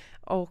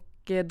 Och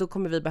då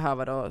kommer vi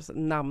behöva då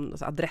namn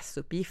och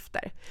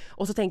adressuppgifter.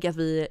 Och så tänker jag att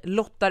vi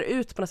lottar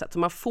ut på något sätt så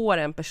man får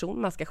en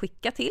person man ska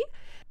skicka till.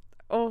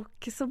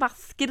 Och så bara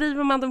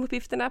skriver man de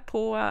uppgifterna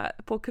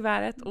på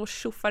kuvertet och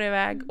tjoffar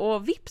iväg.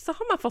 Och vips så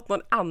har man fått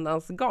någon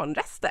annans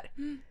garnrester.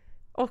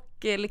 Och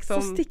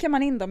liksom... Så stickar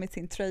man in dem i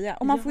sin tröja.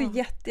 Och man får ju Ja.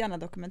 jättegärna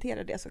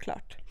dokumentera det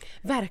såklart.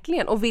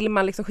 Verkligen. Och vill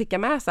man liksom skicka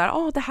med så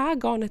här, det här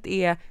garnet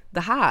är det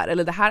här.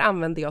 Eller det här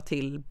använder jag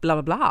till bla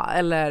bla bla.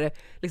 Eller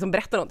liksom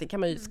berätta någonting kan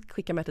man ju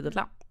skicka med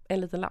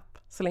en liten lapp.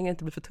 Så länge det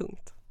inte blir för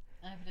tungt.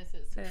 Nej,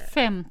 precis.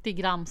 50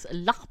 grams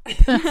lapp.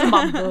 som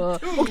man bör...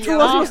 Och 2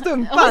 små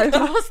stumpar. Och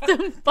 2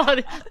 stumpar.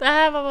 Det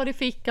här var vad du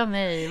fick av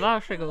mig.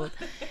 Varsågod.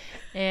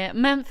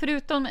 Men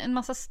förutom en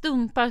massa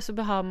stumpar så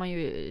behöver man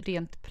ju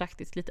rent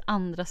praktiskt lite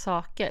andra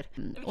saker.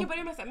 Vi kan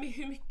börja med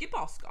hur mycket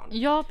basgarn?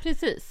 Ja,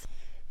 precis.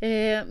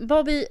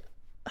 Vad vi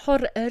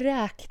har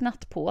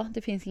räknat på,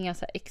 det finns inga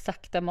så här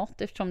exakta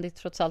mått eftersom det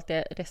trots allt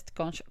är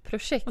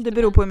restgarnsprojekt. Och det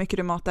beror på hur mycket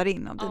du matar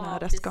in av dina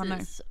restgarner.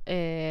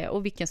 Precis.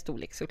 Och vilken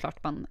storlek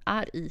såklart man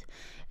är i.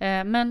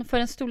 Men för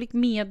en storlek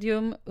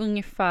medium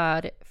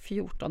ungefär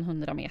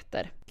 1400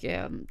 meter. Och,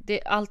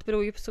 allt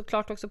beror ju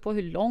såklart också på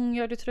hur lång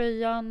gör du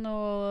tröjan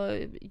och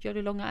gör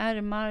du långa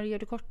ärmar, gör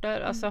du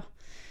kortare. Alltså,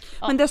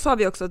 Men det sa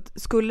vi också,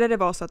 att skulle det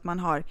vara så att man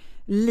har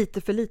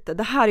lite för lite,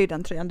 det här är ju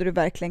den tröjan där du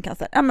verkligen kan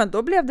säga, ja men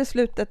då blev det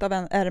slutet av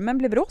ärmen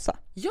blev rosa.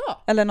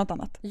 Ja. Eller något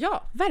annat.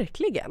 Ja,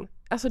 verkligen.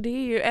 Alltså det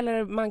är ju,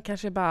 eller man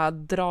kanske bara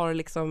drar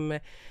liksom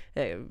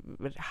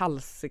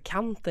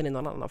halskanten i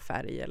någon annan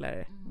färg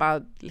eller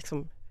bara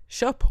liksom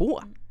kör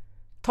på.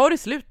 Tar det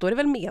slut, då är det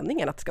väl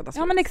meningen att det ska ta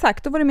slut. Ja men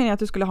exakt, då var det meningen att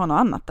du skulle ha något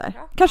annat där.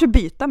 Kanske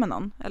byta med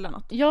någon eller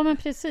något. Ja men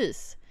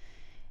precis.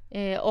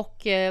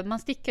 Och man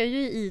stickar ju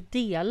i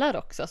delar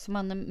också, så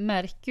man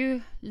märker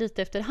ju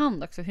lite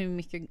efterhand också hur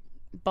mycket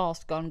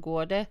basgarn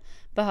går det.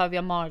 Behöver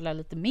jag marla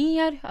lite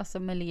mer, alltså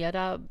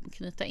melera,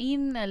 knyta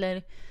in,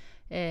 eller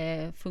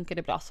funkar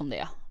det bra som det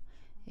är?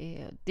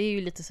 Det är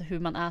ju lite så hur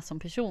man är som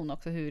person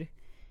också, hur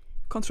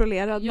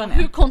Kontrollerad man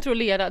hur är.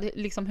 kontrollerad,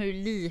 liksom hur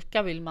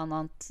lika vill man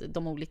att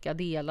de olika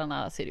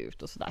delarna ser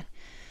ut och sådär.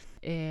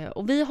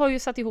 Och vi har ju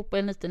satt ihop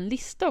en liten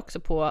lista också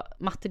på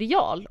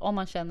material om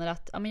man känner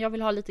att jag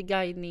vill ha lite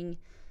guidning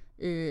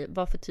i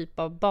vad för typ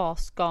av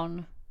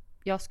basgarn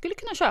jag skulle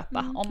kunna köpa.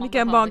 Om man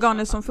Vilka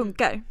garner som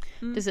funkar.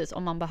 Precis,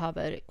 om man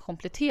behöver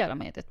komplettera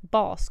med ett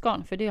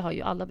basgarn, för det har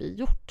ju alla vi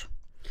gjort.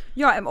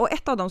 Ja, och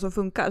ett av dem som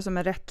funkar som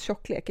är rätt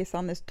tjocklek är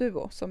Sannes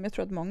Duo, som jag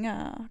tror att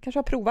många kanske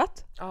har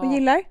provat och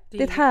gillar. Det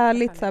är ett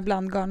härligt så här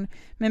blandgarn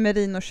med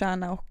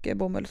merinokärna och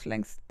bomull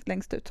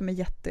längst ut som är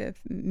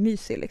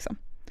jättemysig liksom.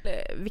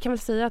 Vi kan väl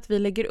säga att vi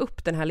lägger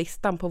upp den här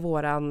listan på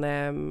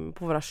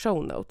våra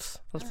show notes,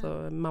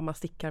 alltså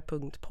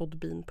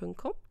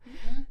mammastickar.podbean.com.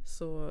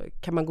 Så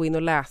kan man gå in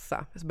och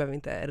läsa, så behöver vi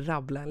inte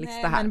rabbla en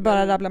lista här. Men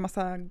bara rabbla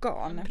massa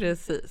garn.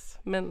 Precis.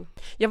 Men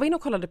jag var inne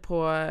och kollade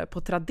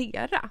på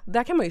Tradera.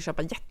 Där kan man ju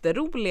köpa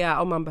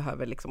jätteroliga om man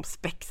behöver liksom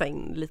spexa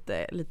in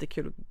lite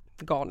kul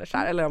garner så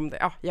här, eller om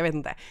det, jag vet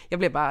inte.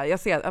 Jag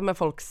ser men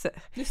folk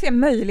Du ser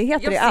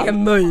möjligheter i allt. Jag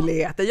ser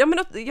möjligheter. Ja men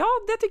det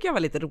tycker jag var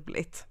lite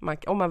roligt.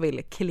 om man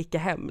vill klicka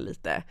hem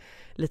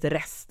lite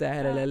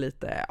rester eller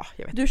lite,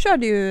 jag vet. Du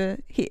körde ju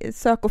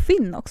sök och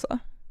finn också.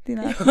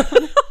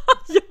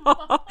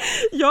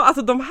 Ja,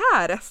 alltså de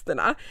här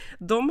resterna,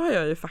 de har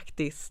jag ju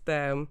faktiskt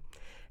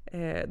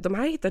de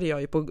här hittade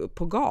jag ju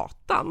på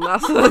gatan.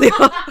 Alltså,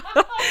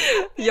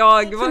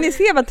 så ni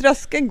ser vad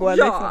tröskeln går.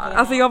 Ja, liksom.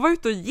 alltså jag var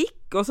ute och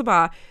gick och så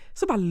bara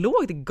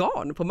låg det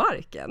garn på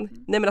marken.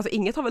 Nej men alltså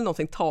inget har väl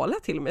någonsin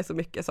talat till mig så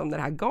mycket som det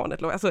här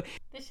garnet låg. Alltså,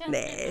 Det känns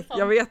nej,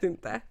 jag vet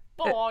inte.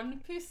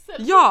 Barnpyssel.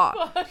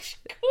 Ja.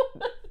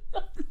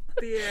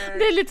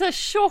 Det är lite så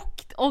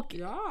tjockt och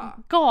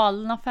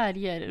galna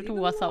färger,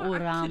 rosa,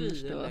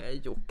 orange.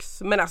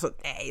 Jox. Men alltså,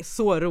 nej,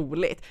 så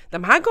roligt.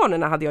 De här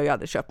garnerna hade jag ju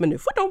aldrig köpt, men nu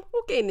får de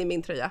åka in i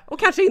min tröja. Och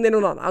kanske in i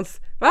någon annans.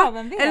 Va? Ja,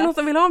 vem vet? Är det någon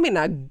som vill ha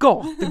mina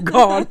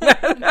gatugarn?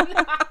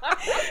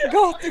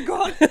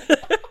 Gatugarn.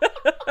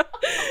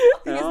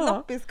 Det finns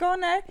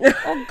loppisgarner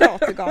och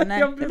gatugarner.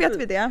 Ja, nu vet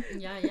vi det.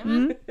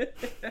 Jajamän.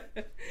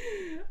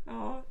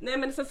 Ja. Nej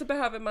men sen så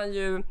behöver man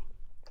ju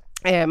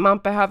man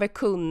behöver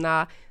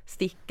kunna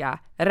sticka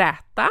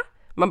räta,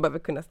 man behöver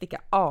kunna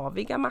sticka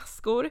aviga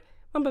maskor,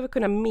 man behöver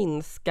kunna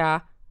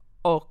minska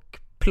och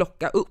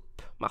plocka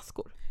upp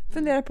maskor.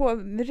 Fundera på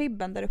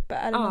ribben där uppe,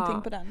 är det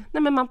någonting på den?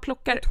 Nej men man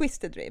plockar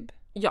Twisted rib.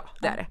 Ja,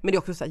 det är det. Men det är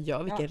också så här,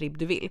 gör vilken ribb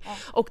du vill.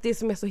 Och det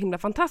som är så himla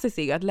fantastiskt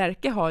är ju att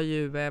Lärke har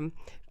ju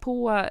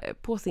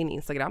på sin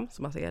Instagram,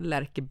 som man säger,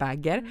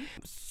 Lärkebagger,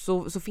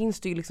 så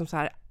finns det ju liksom så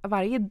här,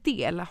 varje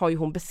del har ju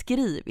hon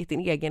beskrivit en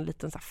egen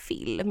liten så här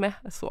film,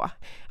 så.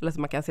 Eller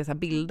som man kan se så här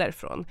bilder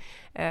från.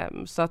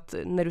 Så att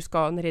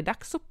när det är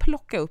dags att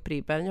plocka upp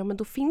ribben, ja men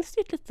då finns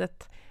det ju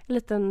en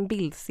liten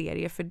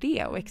bildserie för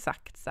det och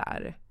exakt så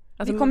här.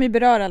 Alltså, vi kommer ju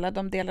beröra alla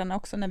de delarna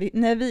också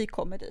när vi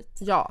kommer dit.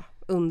 Ja,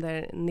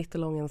 under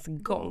Nittelångens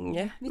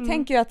gång. Vi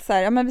tänker ju att så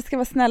här, men vi ska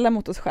vara snälla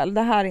mot oss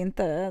själva. Det här är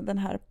inte den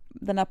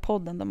här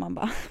podden där man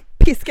bara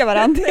piskar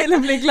varandra till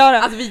att bli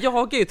klara. Alltså vi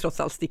jagar ju trots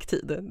allt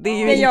sticktid. Det är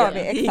ju det gör vi,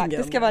 exakt.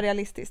 Det ska vara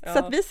realistiskt. Ja. Så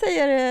att vi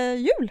säger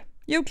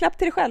julklapp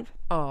till dig själv.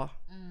 Ja.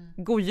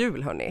 God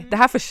jul hörni. Det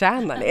här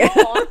förtjänar ni.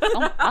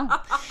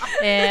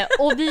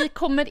 Och vi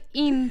kommer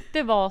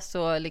inte vara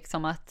så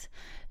liksom att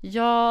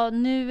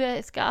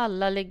nu ska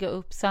alla lägga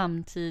upp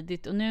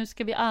samtidigt och nu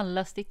ska vi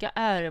alla sticka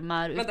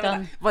ärmar.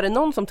 Utan... Var det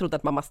någon som trodde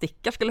att Mamma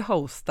Stickar skulle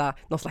hosta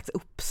någon slags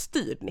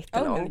uppstyrd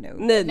Nittelång? No.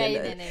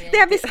 Nej.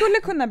 Det vi skulle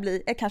kunna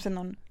bli är kanske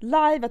någon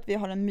live, att vi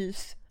har en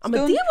mysstund. Ja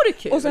men det vore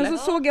kul. Och sen så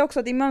såg jag också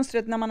att i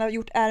mönstret när man har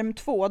gjort ärm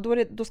 2,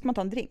 då ska man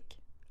ta en drink.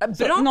 Bra.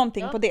 Så,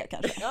 någonting på det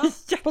kanske.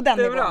 På den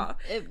nivån.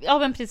 Ja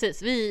men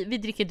precis, vi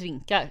dricker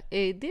drinkar.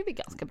 Det är vi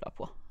ganska bra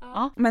på.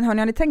 Ja. Men hörni,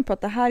 har ni tänkt på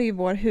att det här är ju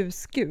vår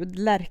husgud,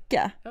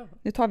 Lärke.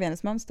 Nu tar vi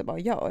hennes mönster bara och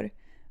gör.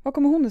 Vad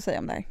kommer hon att säga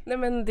om det här? Nej,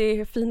 men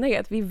det fina är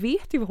att vi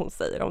vet ju vad hon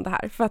säger om det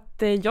här. För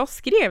att jag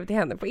skrev till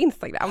henne på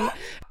Instagram.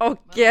 Och,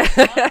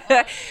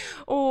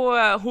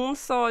 och hon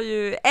sa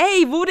ju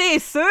 "Ej, hvor är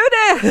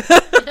Söder?"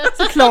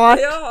 Såklart!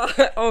 Ja,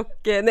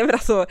 och nej men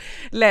alltså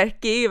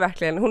Lärke är ju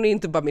verkligen, hon är ju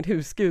inte bara min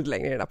husgud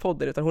längre i den här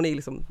podden, utan hon är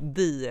liksom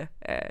gud.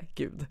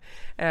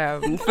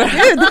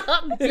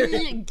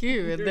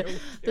 Gud,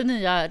 den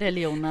nya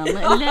religionen,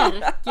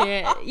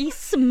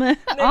 lärkeism.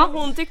 Ja.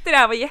 Hon tyckte det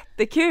här var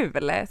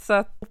jättekul, så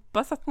att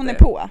hoppas att hon är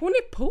på. Hon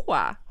är på.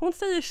 Hon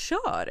säger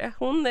kör.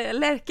 Hon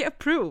Lärke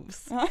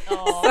approves. Ja.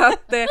 Så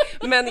att,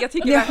 men jag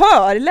tycker ni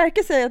hör,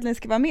 Lärke säger att ni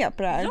ska vara med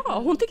på det här.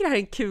 Ja, hon tycker det här är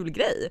en kul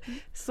grej.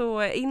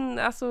 Så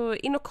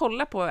in och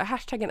kolla på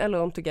hashtaggen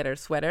Alone Together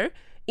Sweater.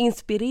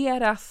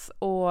 Inspireras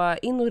och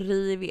in och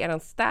riv i eran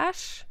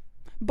stash.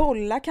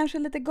 Bolla kanske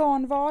lite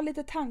garnval,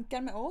 lite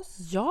tankar med oss.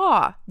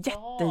 Ja,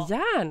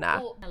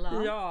 jättegärna.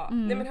 Ja.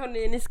 Nej men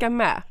hörni, ni ska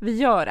med. Vi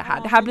gör det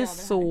här. Det här blir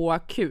så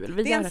kul.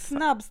 Det är en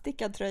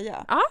snabbstickad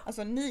tröja. Ja.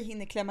 Alltså ni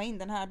hinner klämma in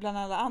den här bland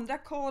alla andra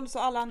calls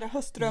och alla andra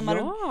höstdrömmar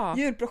och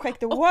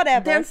julprojekt och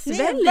whatever. Ni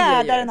är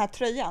värda den här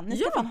tröjan. Ni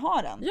ska fan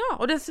ha den. Ja,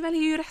 och den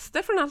sväljer ju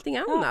rester från allting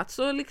annat.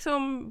 Så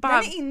liksom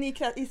bara... Den är inne i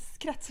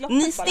kretsloppet.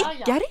 Ni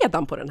stickar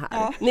redan på den här.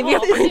 Ja. Ni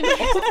vet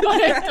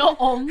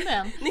om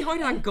den. Ni har ju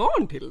redan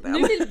garn till den. Nu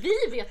vill vi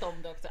veta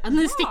om det också. Att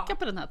ni stickar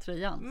på den här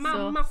tröjan.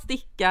 Mamma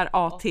stickar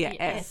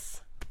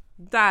ATS.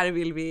 Där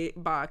vill vi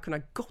bara kunna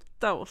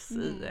gotta oss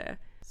i.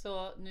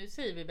 Så nu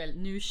säger vi väl,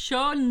 nu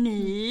kör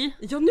ni.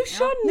 Ja, nu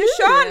kör ni. Nu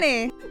kör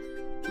ni.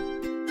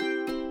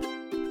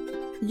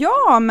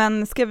 Ja,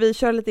 men ska vi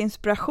köra lite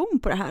inspiration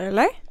på det här,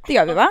 eller? Det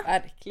gör vi, va?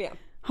 Verkligen.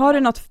 Har du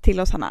något till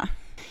oss, Hanna?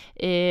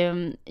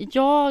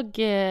 Jag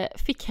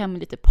fick hem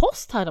lite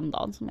post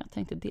häromdagen som jag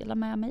tänkte dela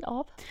med mig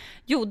av.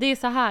 Jo, det är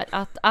så här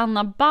att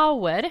Anna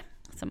Bauer,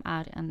 som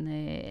är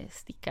en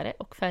stickare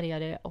och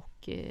färgare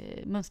och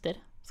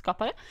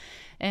mönsterskapare,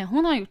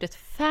 hon har gjort ett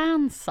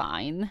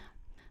fansign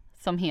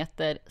som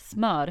heter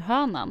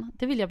Smörhönan.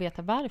 Det vill jag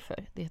veta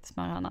varför det heter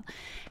Smörhönan.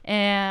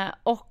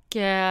 Och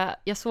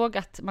jag såg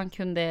att man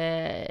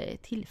kunde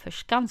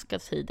tillförskanska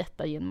sig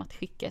detta genom att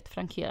skicka ett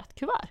frankerat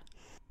kuvert.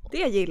 Det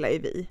gillar ju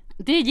vi.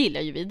 Det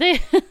gillar ju vi. Det är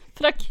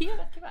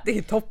frankerat kuvert. Det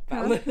är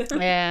toppen.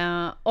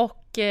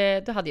 Och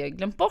då hade jag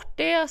glömt bort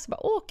det. Så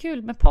bara,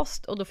 kul med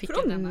post. Och då fick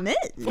jag denna.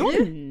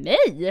 Från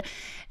mig!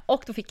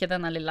 Och då fick jag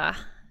denna lilla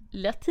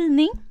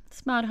tidning,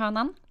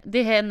 Smörhönan. Det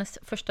är hennes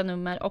första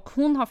nummer. Och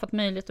hon har fått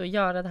möjlighet att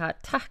göra det här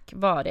tack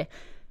vare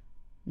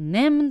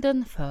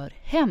Nämnden för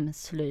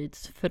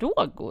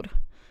hemslöjdsfrågor.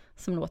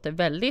 Som låter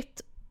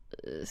väldigt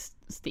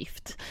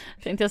stift,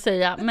 tänkte jag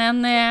säga.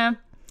 Men...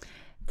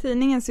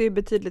 Tidningen ser ju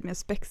betydligt mer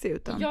spexig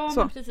ut. Ja,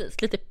 men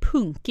precis. Lite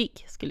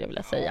punkig skulle jag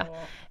vilja säga.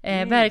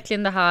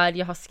 Verkligen det här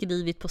jag har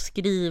skrivit på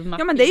skrivmaskin.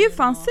 Ja, men det är ju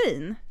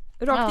fanzine.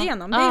 Rakt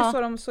igenom. Det är ju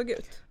så de såg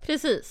ut.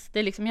 Precis. Det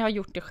är liksom, jag har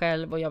gjort det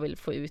själv och jag vill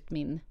få ut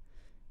min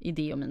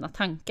idé och mina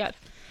tankar.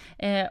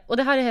 Och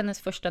det här är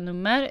hennes första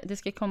nummer. Det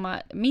ska komma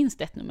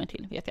minst ett nummer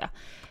till, vet jag.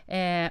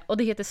 Och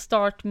det heter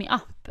Start Me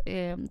Up.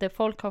 Där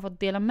folk har fått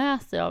dela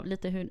med sig av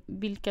lite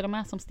vilka de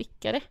är som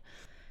stickare.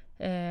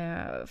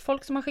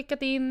 Folk som har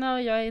skickat in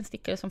och jag är en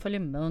stickare som följer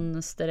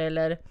mönster,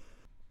 eller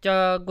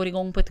jag går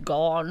igång på ett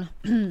garn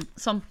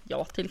som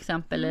jag till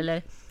exempel,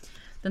 eller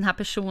den här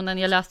personen,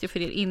 jag läste ju för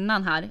er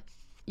innan här,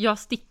 jag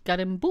stickar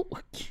en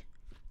bok.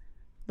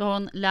 Då har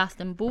hon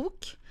läst en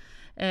bok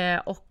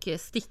och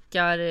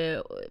stickar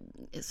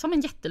som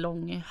en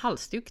jättelång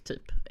halsduk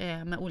typ,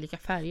 med olika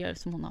färger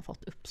som hon har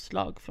fått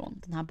uppslag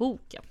från den här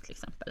boken till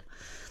exempel.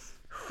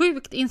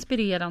 Sjukt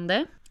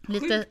inspirerande.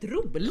 Sjukt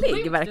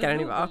rolig verkar den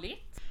ju vara.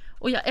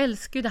 Och jag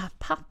älskar ju det här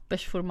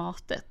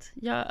pappersformatet.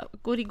 Jag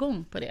går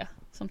igång på det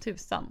som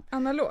tusan.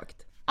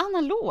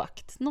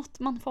 Analogt. Något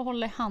man får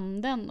hålla i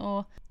handen.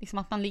 Och liksom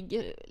att man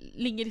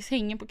ligger i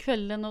sängen på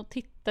kvällen och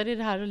tittar i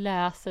det här och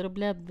läser och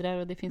bläddrar.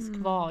 Och det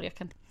finns kvar.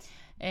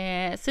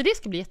 Så det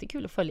ska bli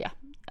jättekul att följa.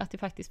 Att det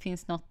faktiskt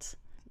finns något...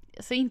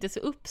 Alltså inte så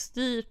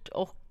uppstyrt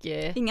och...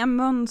 Inga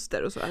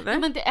mönster och så, eller? Ja,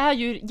 men det är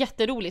ju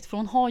jätteroligt. För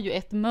hon har ju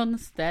ett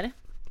mönster.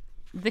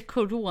 The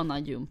Corona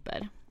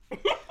Jumper.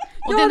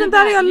 Och ja, den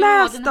där har jag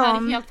läst om. Den här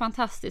om. är helt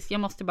fantastisk.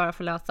 Jag måste bara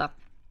få läsa.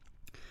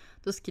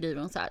 Då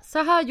skriver hon så här.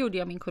 Så här gjorde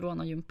jag min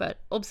coronajumper.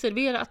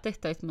 Observera att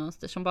detta är ett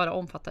mönster som bara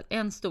omfattar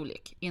en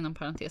storlek. Inom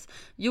parentes.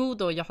 Jo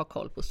då, jag har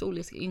koll på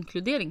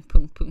storleksinkludering. ...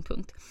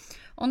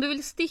 Om du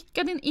vill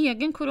sticka din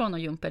egen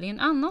coronajumper i en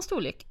annan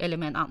storlek eller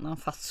med en annan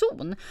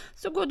fason,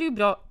 så går det ju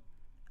bra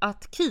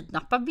att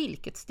kidnappa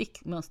vilket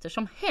stickmönster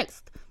som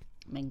helst.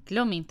 Men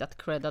glöm inte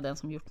att credda den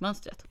som gjort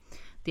mönstret.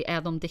 Det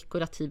är de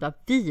dekorativa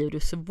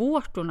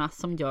virusvårtorna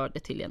som gör det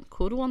till en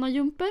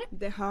coronajumper.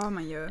 Det hör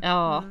man ju.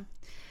 Ja.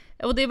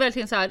 Och det är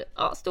verkligen så här,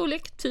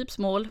 storlek, typ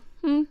smål.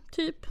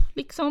 Typ,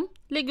 liksom.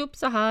 Lägg upp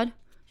så här.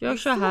 Gör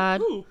så här.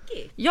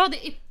 Punkigt. Ja,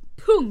 det är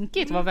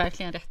punkigt var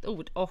verkligen rätt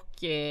ord. Och,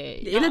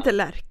 det är lite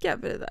lärka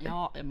för det där.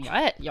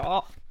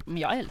 Men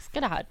jag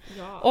älskar det här.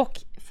 Ja. Och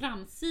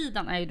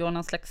framsidan är ju då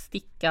någon slags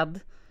stickad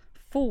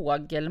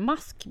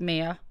fågelmask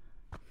med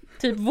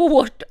typ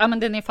vårt. Ja, men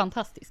den är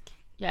fantastisk.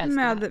 Jag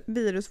älskar det. Med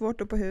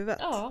virusvårtor på huvudet.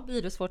 Ja,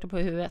 virusvårtor på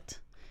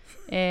huvudet.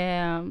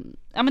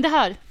 Ja, men det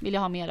här vill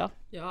jag ha mer av.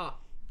 Ja.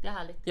 Det är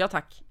härligt. Ja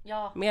tack.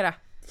 Ja. Mera.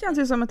 Det känns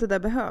ju som att det där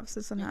behövs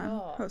i sån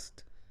här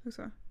höst.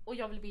 Så. Och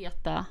jag vill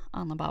veta,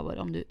 Anna Bauer,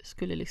 om du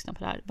skulle lyssna på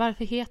det här.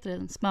 Varför heter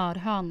den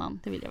smörhönan?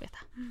 Det vill jag veta.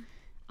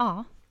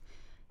 Ja.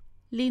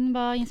 Linn,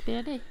 vad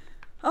inspirerar dig?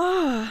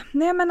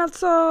 Nej men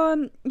alltså,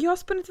 jag har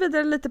spunnit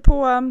vidare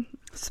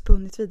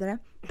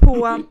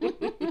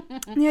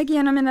när jag gick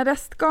igenom mina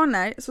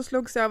restgarner så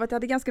slogs jag av att jag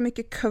hade ganska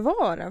mycket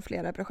kvar av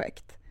flera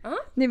projekt.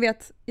 Ni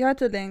vet, jag är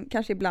tydligen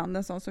kanske ibland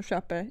en sån som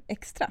köper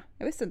extra.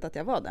 Jag visste inte att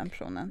jag var den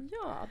personen.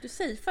 Ja, du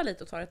safear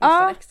lite och tar ett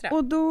nästan extra.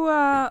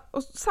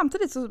 Och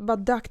samtidigt så bara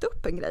dök det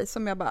upp en grej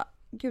som jag bara,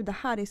 gud det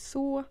här är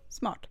så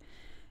smart.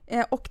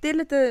 Och det är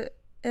lite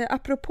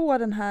apropå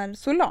den här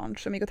Solange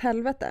som gick åt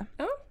helvete.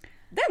 Ja,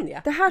 den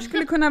ja. Det här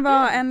skulle kunna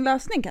vara en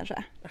lösning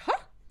kanske. Jaha.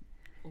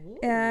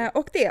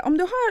 Och det, om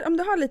du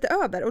har lite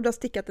över och du har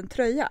stickat en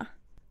tröja,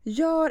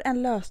 gör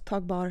en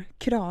löstagbar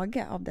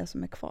krage av det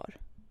som är kvar.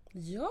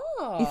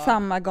 Ja. I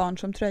samma garn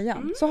som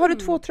tröjan. Så har du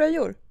 2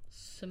 tröjor.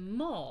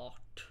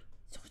 Smart.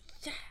 Så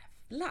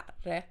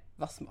jävlar.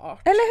 Vad smart.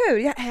 Eller hur?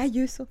 Jag är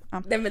ju så...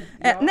 Ja.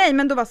 Nej,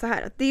 men då var så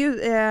här. Det är ju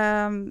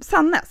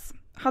Sannes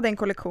hade en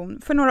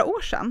kollektion för några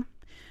år sedan.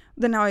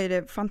 Den har ju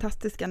det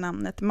fantastiska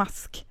namnet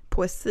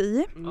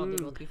Maskpoesi. Ja,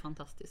 det låter ju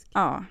fantastiskt.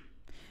 Ja.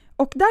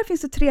 Och där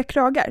finns det 3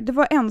 kragar. Det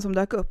var en som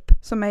dök upp.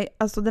 Som är,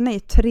 alltså den är i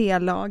 3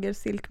 lager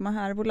silk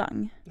mohair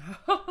volang.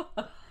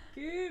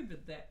 Gud.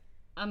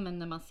 Ja, men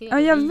när man ser Ja,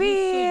 det, jag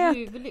det är vet.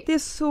 ju så ljuvligt. Det är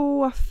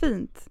så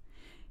fint.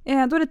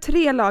 Då är det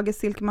 3 lager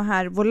silk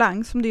mohair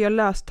volang som du gör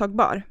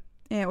löstagbar.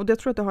 Och jag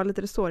tror att du har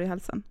lite resår i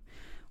halsen.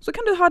 Så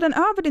kan du ha den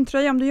över din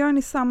tröja om du gör den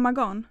i samma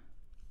garn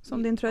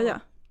som din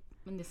tröja.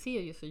 Men det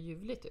ser ju så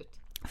ljuvligt ut.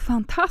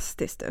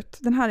 Fantastiskt ut.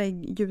 Den här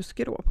är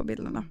ljusgrå på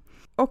bilderna.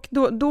 Och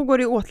då går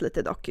det åt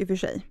lite dock i och för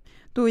sig.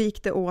 Då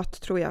gick det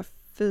åt, tror jag,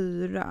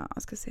 4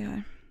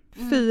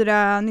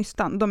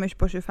 nystan. De är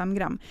på 25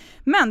 gram.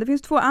 Men det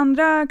finns 2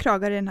 andra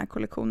kragar i den här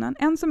kollektionen.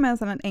 En som är en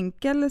sån här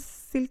enkel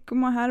silk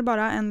mohair,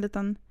 bara en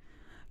liten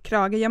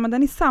krage. Ja, men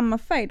den är samma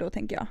färg då,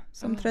 tänker jag,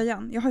 som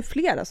tröjan. Jag har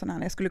flera sådana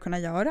här jag skulle kunna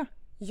göra.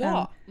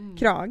 Ja. En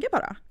krage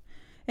bara.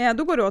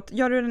 Då går det åt,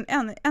 gör du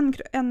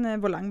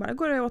en volang bara,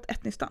 går det åt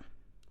 1 nystan.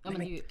 Ja, men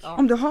det är ju,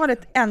 Om du har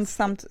ett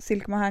ensamt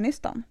silk mohair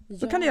nystan,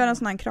 så kan du göra en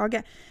sån här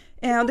krage.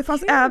 Och det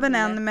fanns även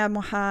en med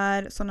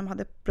mohair som de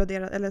hade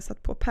broderat eller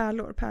satt på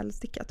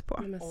pärlstickat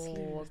på.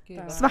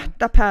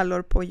 Svarta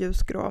pärlor på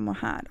ljusgrå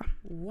mohair då.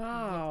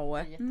 Wow.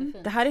 jättefint.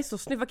 Det här är så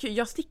snyggt. Vad kul.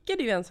 Jag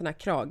stickade ju en sån här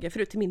krage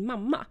förut till min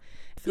mamma.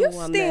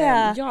 Just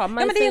det! Ja,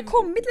 men det har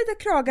kommit lite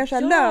kragar så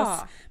här lös.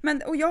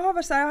 Och jag har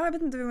varit så här, jag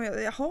vet inte,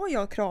 har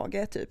jag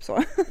krage typ så?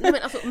 Nej, men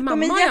alltså,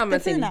 mamma har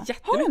använt den jättemycket.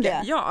 Har hon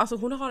det? Ja, alltså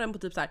hon har den på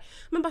typ så här,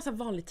 men bara så här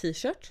vanlig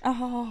t-shirt.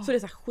 Så det är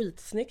så här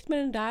skitsnyggt med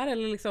den där,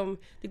 eller liksom,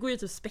 det går ju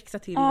typ att spexa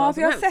till vad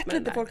för som jag har helst sett med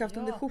den lite där. folk haft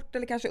under skjort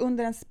eller kanske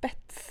under en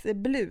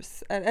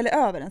spetsblus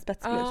eller över en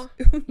spetsblus.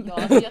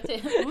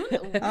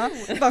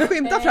 Bara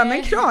skymta fram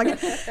en krage.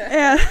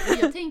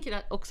 Jag tänker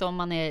att också om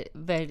man är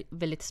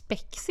väldigt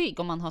spexig,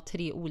 om man har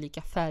 3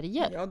 olika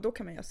färger. Ja, då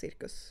kan man göra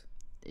cirkus.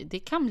 Det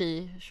kan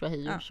bli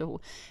tjohej och tjoho.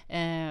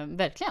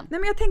 Verkligen. Nej,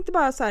 men jag tänkte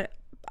bara så här,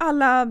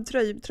 alla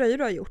tröjor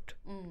du har gjort.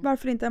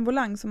 Varför inte en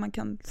volang som man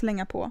kan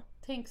slänga på?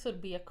 Tänk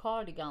sorbet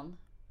cardigan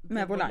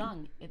med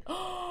volang.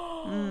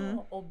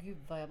 Gud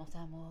vad jag måste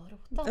hem och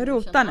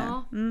Rota nu.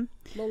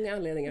 Många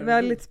anledningar.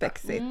 Väldigt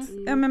spexigt.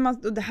 Ja, men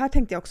och det här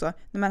tänkte jag också,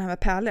 när man har med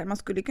pärlor. Man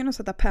skulle kunna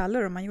sätta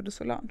pärlor om man gjorde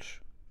Solange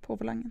på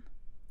volangen.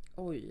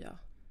 Oj, ja.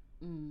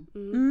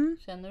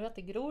 Känner du att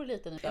det gror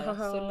lite nu?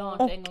 Aha.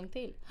 Solange en gång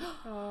till.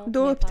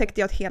 Då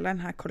upptäckte jag att hela den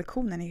här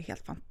kollektionen är ju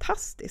helt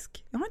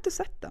fantastisk. Jag har inte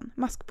sett den.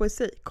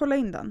 Maskpoesi. Kolla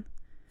in den.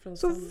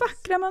 Så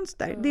vackra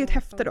mönster. Det är ett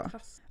häfte då.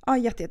 Ja,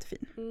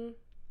 jättefin.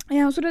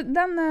 Ja, så det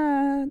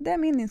är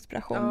min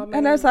inspiration. Ja,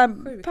 eller så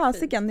här,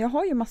 fasiken, jag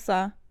har ju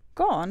massa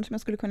garn som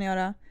jag skulle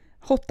kunna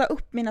hotta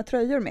upp mina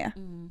tröjor med.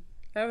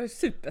 Det var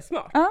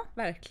supersmart. Ja.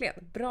 Verkligen.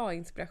 Bra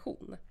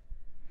inspiration.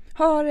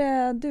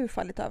 Har du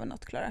fallit över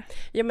något, Klara?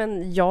 Ja,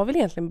 men jag vill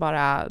egentligen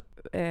bara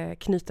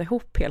knyta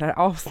ihop hela det här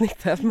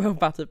avsnittet med att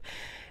bara typ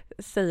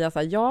säga så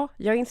här, ja,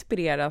 jag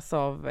inspireras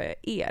av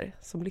er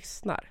som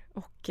lyssnar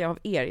och av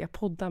er jag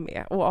poddar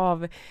med och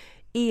av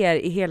er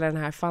i hela den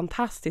här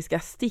fantastiska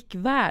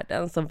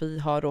stickvärlden som vi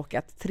har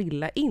råkat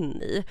trilla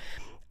in i.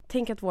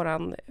 Tänk att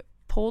våran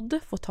podd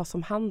får tas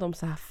om hand om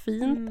så här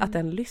fint, att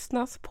den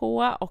lyssnas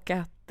på och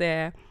att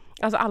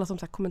alltså alla som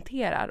så här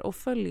kommenterar och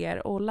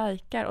följer och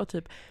likar och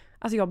typ,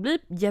 alltså jag blir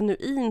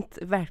genuint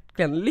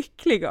verkligen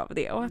lycklig av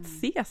det och att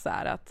se så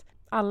här att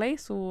alla är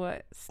så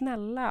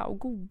snälla och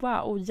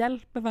goda och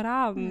hjälper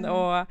varann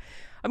och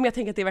jag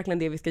tänker att det är verkligen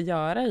det vi ska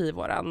göra i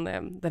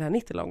den här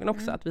knittelången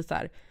också, att vi så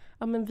här,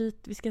 men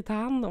vi ska ta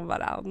hand om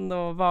varann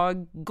och vara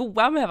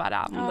goda med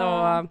varann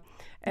och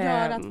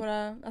gör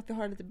att vi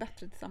har det lite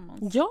bättre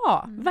tillsammans.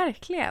 Ja,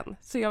 verkligen.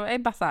 Så jag är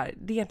bara så här,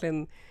 det är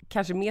egentligen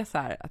kanske mer så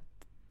här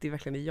att det är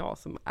verkligen jag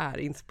som är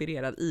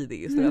inspirerad i det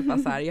just nu. Att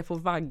man så här, jag får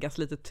vaggas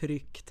lite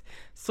tryggt.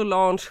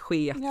 Solange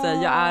sket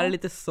sig, jag är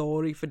lite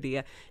sorg för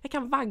det. Jag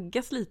kan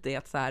vaggas lite i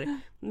att så här,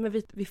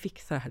 men vi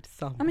fixar det här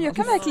tillsammans. Ja, men jag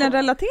kan verkligen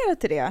relatera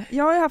till det.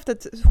 Jag har ju haft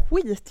ett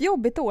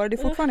skitjobbigt år, det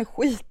är fortfarande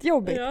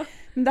skitjobbigt. Ja.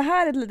 Men det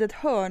här är ett litet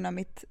hörn av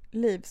mitt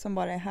liv som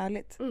bara är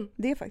härligt.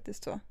 Det är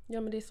faktiskt så.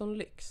 Ja, men det är sån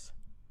lyx.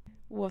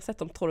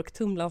 Oavsett om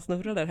torktumlaren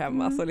snurrar där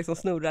hemma så liksom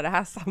snurrar det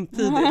här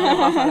samtidigt. Det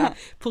var bara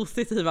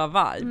positiva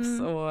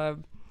vibes.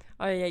 Och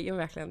ja, jag är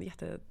verkligen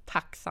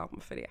jättetacksam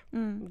för det.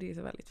 Det är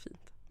så väldigt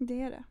fint.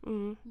 Det är det.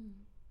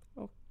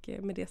 Och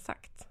med det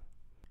sagt,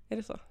 är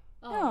det så?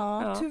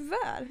 Ja,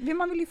 tyvärr.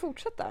 Man vill ju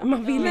fortsätta.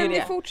 Man vill ju men det.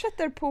 vi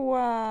fortsätter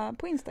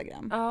på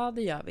Instagram. Ja,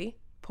 det gör vi.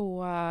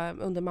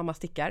 Under Mamma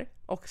Stickar.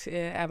 Och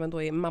även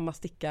då i Mamma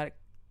Stickar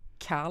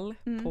Kall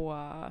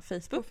på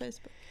Facebook.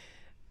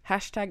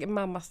 Hashtag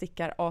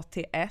mammastickar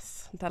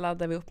ATS. Där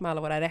laddar vi upp med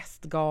alla våra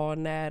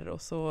restgarner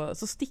och så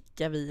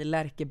stickar vi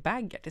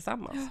lärkebaggar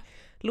tillsammans.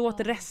 Låt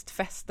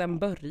restfesten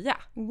börja.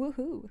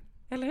 Woohoo.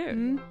 Eller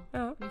hur?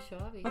 Ja. Nu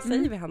kör vi. Vad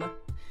säger vi, Hanna?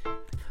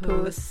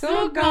 Puss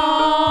och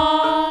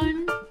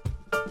garn!